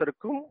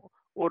பாவத்திற்கும்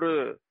ஒரு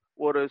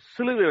ஒரு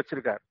சிலுவை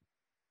வச்சிருக்காரு.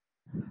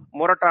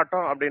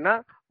 முரட்டாட்டம் அப்படின்னா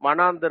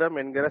வனாந்தரம்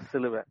என்கிற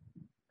சிலுவை,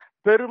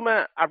 பெருமை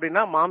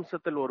அப்படின்னா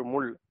மாம்சத்தில் ஒரு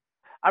முள்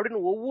அப்படின்னு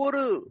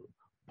ஒவ்வொரு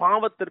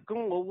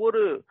பாவத்திற்கும்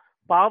ஒவ்வொரு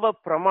பாவ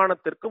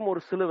பிரமாணத்திற்கும் ஒரு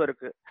சிலுவை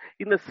இருக்கு.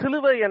 இந்த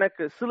சிலுவை,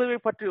 எனக்கு சிலுவை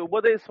பற்றிய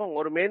உபதேசம்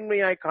ஒரு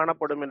மேன்மையாய்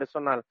காணப்படும் என்று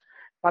சொன்னால்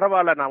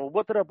பரவாயில்ல, நான்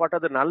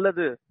உபத்திரப்பட்டது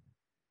நல்லது,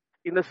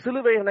 இந்த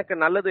சிலுவை எனக்கு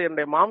நல்லது,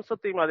 என்னுடைய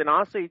மாம்சத்தையும் அதன்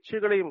ஆசை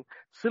இச்சைகளையும்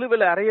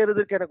சிலுவையில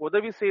அறையறதுக்கு எனக்கு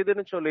உதவி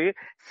செய்யுதுன்னு சொல்லி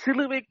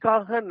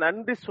சிலுவைக்காக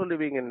நன்றி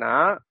சொல்லுவீங்கன்னா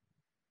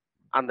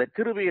அந்த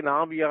கிருபையின்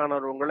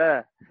ஆவியானவர் உங்களை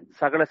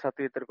சகல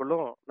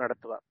சத்தியத்திற்குள்ளும்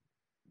நடத்துவார்.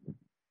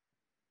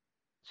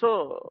 சோ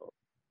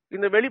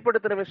இந்த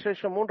வெளிப்படுத்துற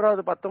விசேஷம்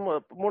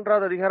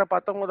 3வது அதிகாரம்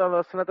 19வது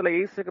வசனத்துல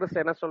இயேசு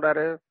கிறிஸ்து என்ன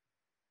சொல்றாரு?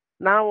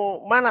 நான்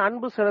மேல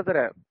அன்பு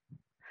செலுத்துறேன்,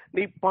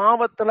 நீ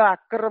பாவத்துல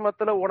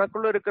அக்கிரமத்துல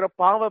உனக்குள்ள இருக்கிற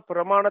பாவ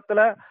பிரமாணத்துல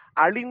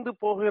அழிந்து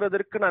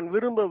போகிறதற்கு நான்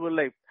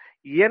விரும்பவில்லை,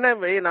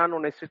 எனவே நான்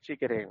உன்னை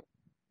சிட்சிக்கிறேன்.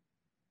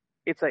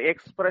 It's an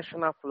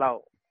expression of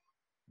love.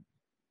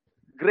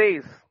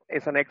 Grace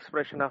is an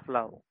expression of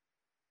love.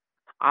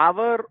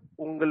 அவர்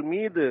உங்கள்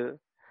மீது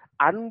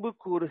அன்பு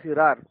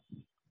கூறுகிறார்.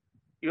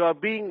 You are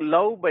being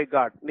loved by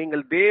God.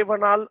 நீங்கள்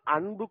தேவனால்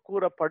அன்பு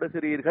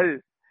கூறப்படுகிறீர்கள்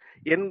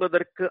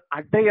என்பதற்கு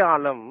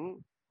அடையாளம்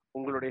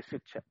உங்களுடைய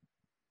சிட்சை.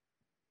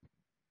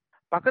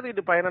 பக்கத்து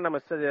வீட்டு பையனை நம்ம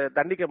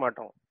தண்டிக்க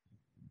மாட்டோம்,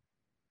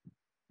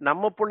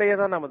 நம்ம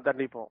பிள்ளையதான் நம்ம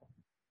தண்டிப்போம்.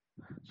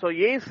 சோ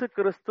இயேசு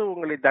கிறிஸ்து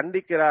உங்களை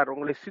தண்டிக்கிறார்,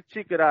 உங்களை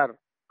சிட்சிக்கிறார்.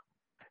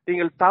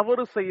 நீங்கள்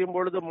தவறு செய்யும்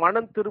பொழுது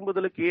மனம்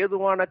திரும்புதலுக்கு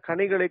ஏதுவான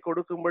கனிகளை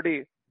கொடுக்கும்படி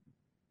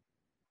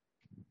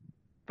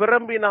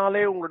பிறம்பினாலே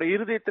உங்களுடைய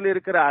இருதயத்தில்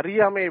இருக்கிற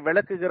அறியாமையை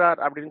விளக்குகிறார்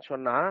அப்படின்னு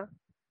சொன்னா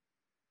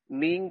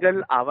நீங்கள்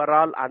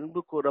அவரால்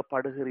அன்பு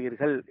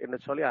கூறப்படுகிறீர்கள் என்று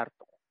சொல்லி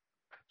அர்த்தம்.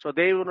 சோ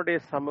தேவனுடைய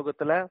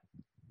சமூகத்துல,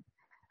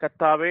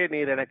 கர்த்தாவே,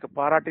 நீர் எனக்கு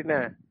பாராட்டின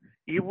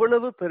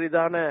இவ்வளவு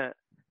பெரிதான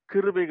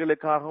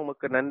கிருபைகளுக்காக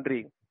உமக்கு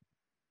நன்றி.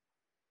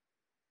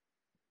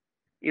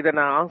 இதை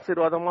நான்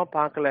ஆசீர்வாதமா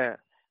பார்க்கல,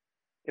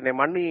 என்னை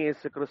மன்னி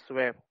இயேசு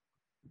கிறிஸ்துவே.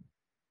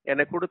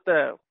 எனக்கு கொடுத்த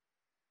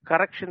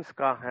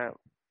கரெக்ஷன்ஸ்க்காக,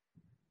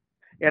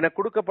 எனக்கு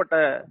கொடுக்கப்பட்ட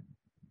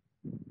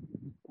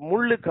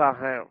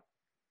முள்ளுக்காக,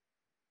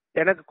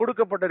 எனக்கு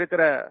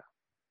கொடுக்கப்பட்டிருக்கிற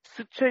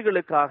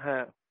சிக்ஷைகளுக்காக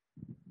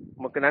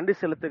உமக்கு நன்றி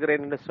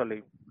செலுத்துகிறேன் என்று சொல்லி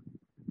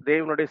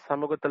தேவனுடைய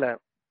சமூகத்துல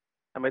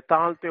நம்மை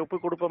தாழ்த்தி ஒப்பு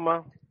கொடுப்போமா?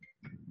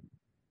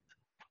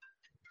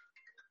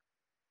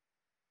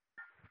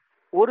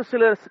 ஒரு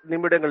சில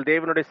நிமிடங்கள்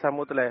தேவனுடைய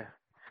சமூகத்துல,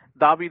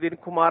 தாவீதின்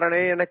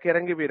குமாரனே எனக்கு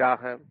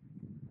இறங்குவீராக,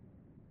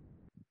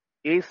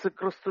 இயேசு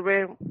கிறிஸ்துவே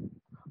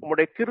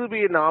உம்முடைய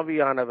கிருபையின்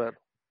ஆவியானவர்,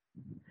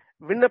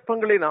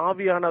 விண்ணப்பங்களின்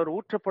ஆவியானவர்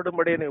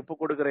ஊற்றப்படும்படி என்னை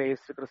ஒப்புக் கொடுக்கிற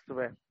இயேசு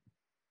கிறிஸ்துவே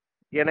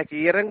எனக்கு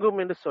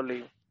இறங்கும் என்று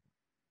சொல்லி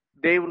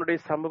தேவனுடைய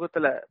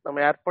சமூகத்துல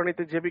நம்ம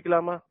அர்ப்பணித்து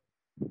ஜெபிக்கலாமா?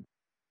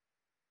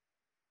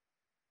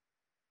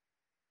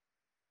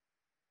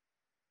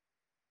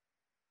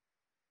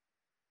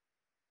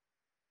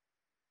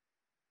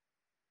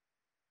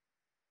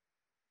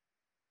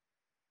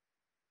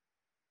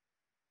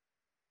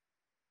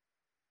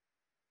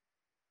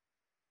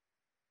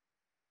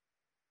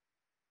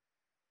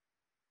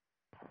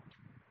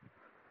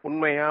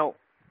 உண்மையா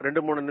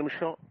 2-3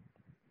 நிமிஷம்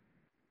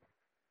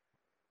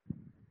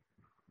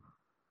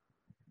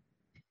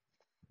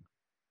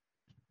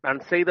நான்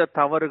செய்த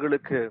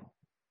தவறுகளுக்கு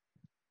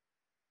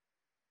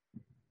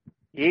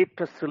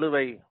ஏற்ற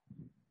சிலுவை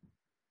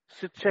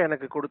சிக்ஷை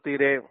எனக்கு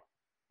கொடுத்தீரே,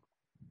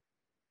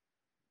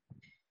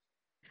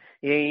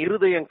 என்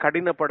இருதயம்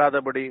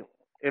கடினப்படாதபடி,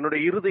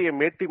 என்னுடைய இருதயம்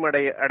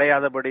மேட்டிமடை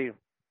அடையாதபடி,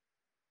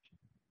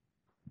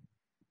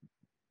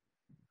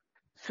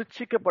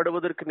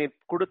 சிக்ஷிக்கப்படுவதற்கு நீ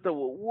கொடுத்த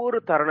ஒவ்வொரு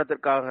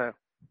தருணத்திற்காக,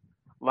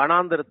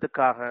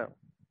 வனாந்தரத்துக்காக,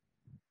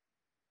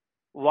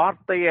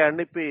 வார்த்தையை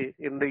அனுப்பி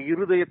இந்த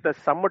இருதயத்தை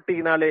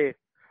சம்மட்டியினாலே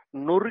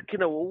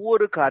நொறுக்கின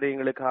ஒவ்வொரு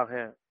காரியங்களுக்காக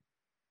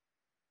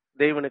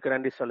தேவனுக்கு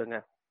நன்றி சொல்லுங்க.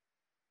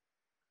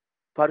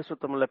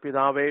 பரிசுத்தமுள்ள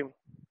பிதாவே,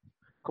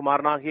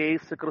 குமாரனாகிய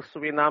இயேசு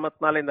கிறிஸ்துவின்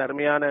நாமத்தினால இந்த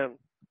அருமையான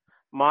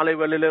மாலை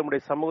வேளையில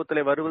உம்முடைய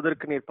சமூகத்திலே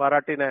வருவதற்கு நீர்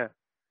பாராட்டின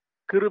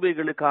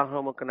கிருபைகளுக்காக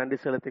உமக்கு நன்றி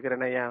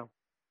செலுத்துகிறேன் ஐயா.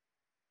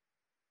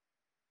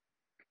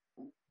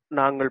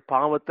 நாங்கள்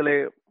பாவத்திலே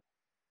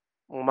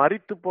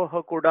மரித்து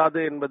போகக்கூடாது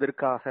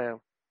என்பதற்காக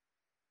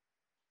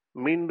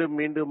மீண்டும்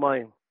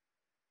மீண்டுமாய்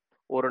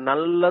ஒரு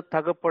நல்ல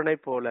தகப்பனை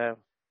போல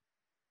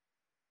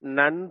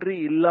நன்றி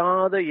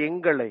இல்லாத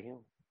எங்களை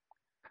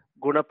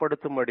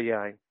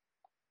குணப்படுத்தும்படியாய்,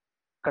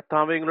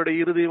 கர்த்தாவே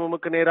எங்களுடைய இருதயம்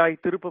உமக்கு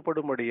நேராய்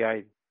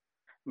திருப்பப்படும்படியாய்,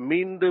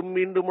 மீண்டும்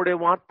மீண்டும் உடைய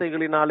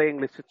வார்த்தைகளினாலே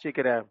எங்களை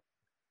சிக்ஷிக்கிற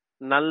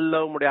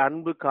நல்ல உம்முடைய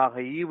அன்புக்காக,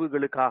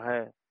 ஈவுகளுக்காக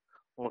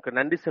உமக்கு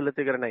நன்றி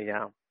செலுத்துகிறேன்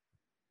ஐயா.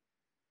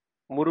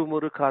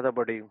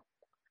 முறுமுறுக்காதபடி,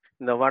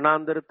 இந்த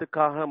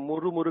வனாந்தரத்துக்காக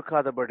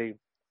முறுமுறுக்காதபடி,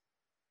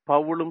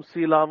 பவுலும்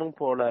சீலாவும்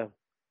போல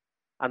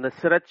அந்த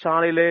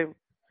சிறைச்சாலையிலே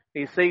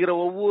நீ செய்கிற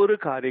ஒவ்வொரு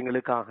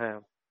காரியங்களுக்காக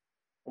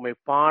உம்மை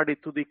பாடி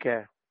துதிக்க,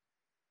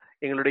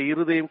 எங்களுடைய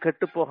இருதயம்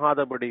கெட்டு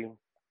போகாதபடி,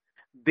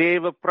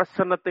 தேவ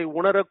பிரசன்னத்தை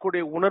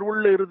உணரக்கூடிய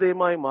உணர்வுள்ள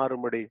இருதயமாய்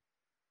மாறும்படி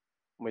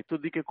உம்மை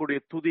துதிக்கக்கூடிய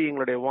துதி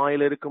எங்களுடைய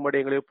வாயில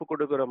இருக்கும்படி எங்களை ஒப்புக்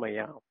கொடுக்கிறோம்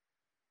ஐயா.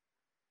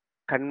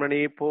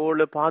 கண்மணியை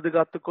போல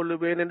பாதுகாத்துக்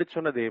கொள்ளுவேன் என்று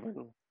சொன்ன தேவன்,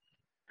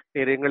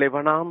 நீர் எங்களை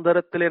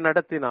வனாந்தரத்திலே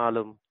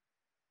நடத்தினாலும்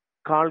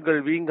கால்கள்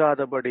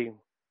வீங்காதபடி,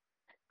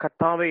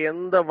 கர்த்தாவே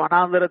எந்த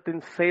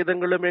வனாந்தரத்தின்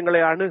சேதங்களும்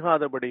எங்களை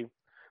அணுகாதபடி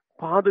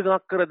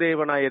பாதுகாக்கிற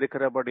தேவனாய்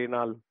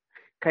இருக்கிறபடினால்,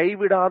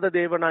 கைவிடாத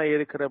தேவனாய்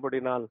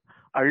இருக்கிறபடினால்,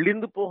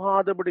 அழிந்து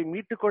போகாதபடி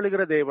மீட்டுக்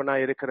கொள்கிற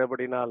தேவனாய்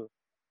இருக்கிறபடினால்,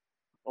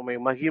 உம்மை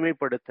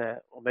மகிமைப்படுத்த,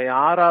 உம்மை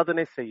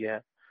ஆராதனை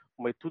செய்ய,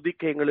 உம்மை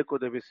துதிக்க எங்களுக்கு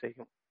உதவி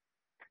செய்யும்.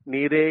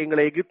 நீரே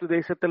எங்களை எகிப்து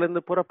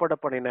தேசத்திலிருந்து புறப்பட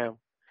பண்ணின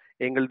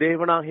எங்கள்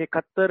தேவனாகிய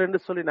கர்த்தர் என்று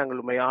சொல்லி நாங்கள்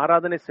உம்மை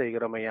ஆராதனை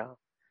செய்கிறோம் ஐயா.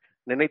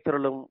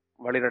 நினைத்தருளும்,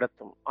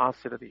 வழிநடத்தும்,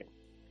 ஆசீர்வதியும்.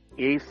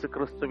 இயேசு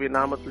கிறிஸ்துவின்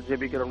நாமத்தில்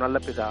ஜெபிக்கிறோம் நல்ல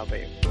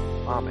பிதாவே,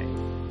 ஆமென்.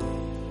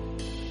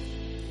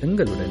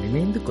 எங்களுடன்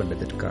இணைந்து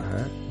கொண்டதற்காக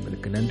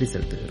உங்களுக்கு நன்றி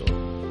செலுத்துகிறோம்.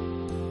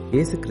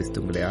 இயேசு கிறிஸ்து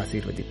உங்களை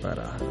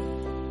ஆசீர்வதிப்பாராக.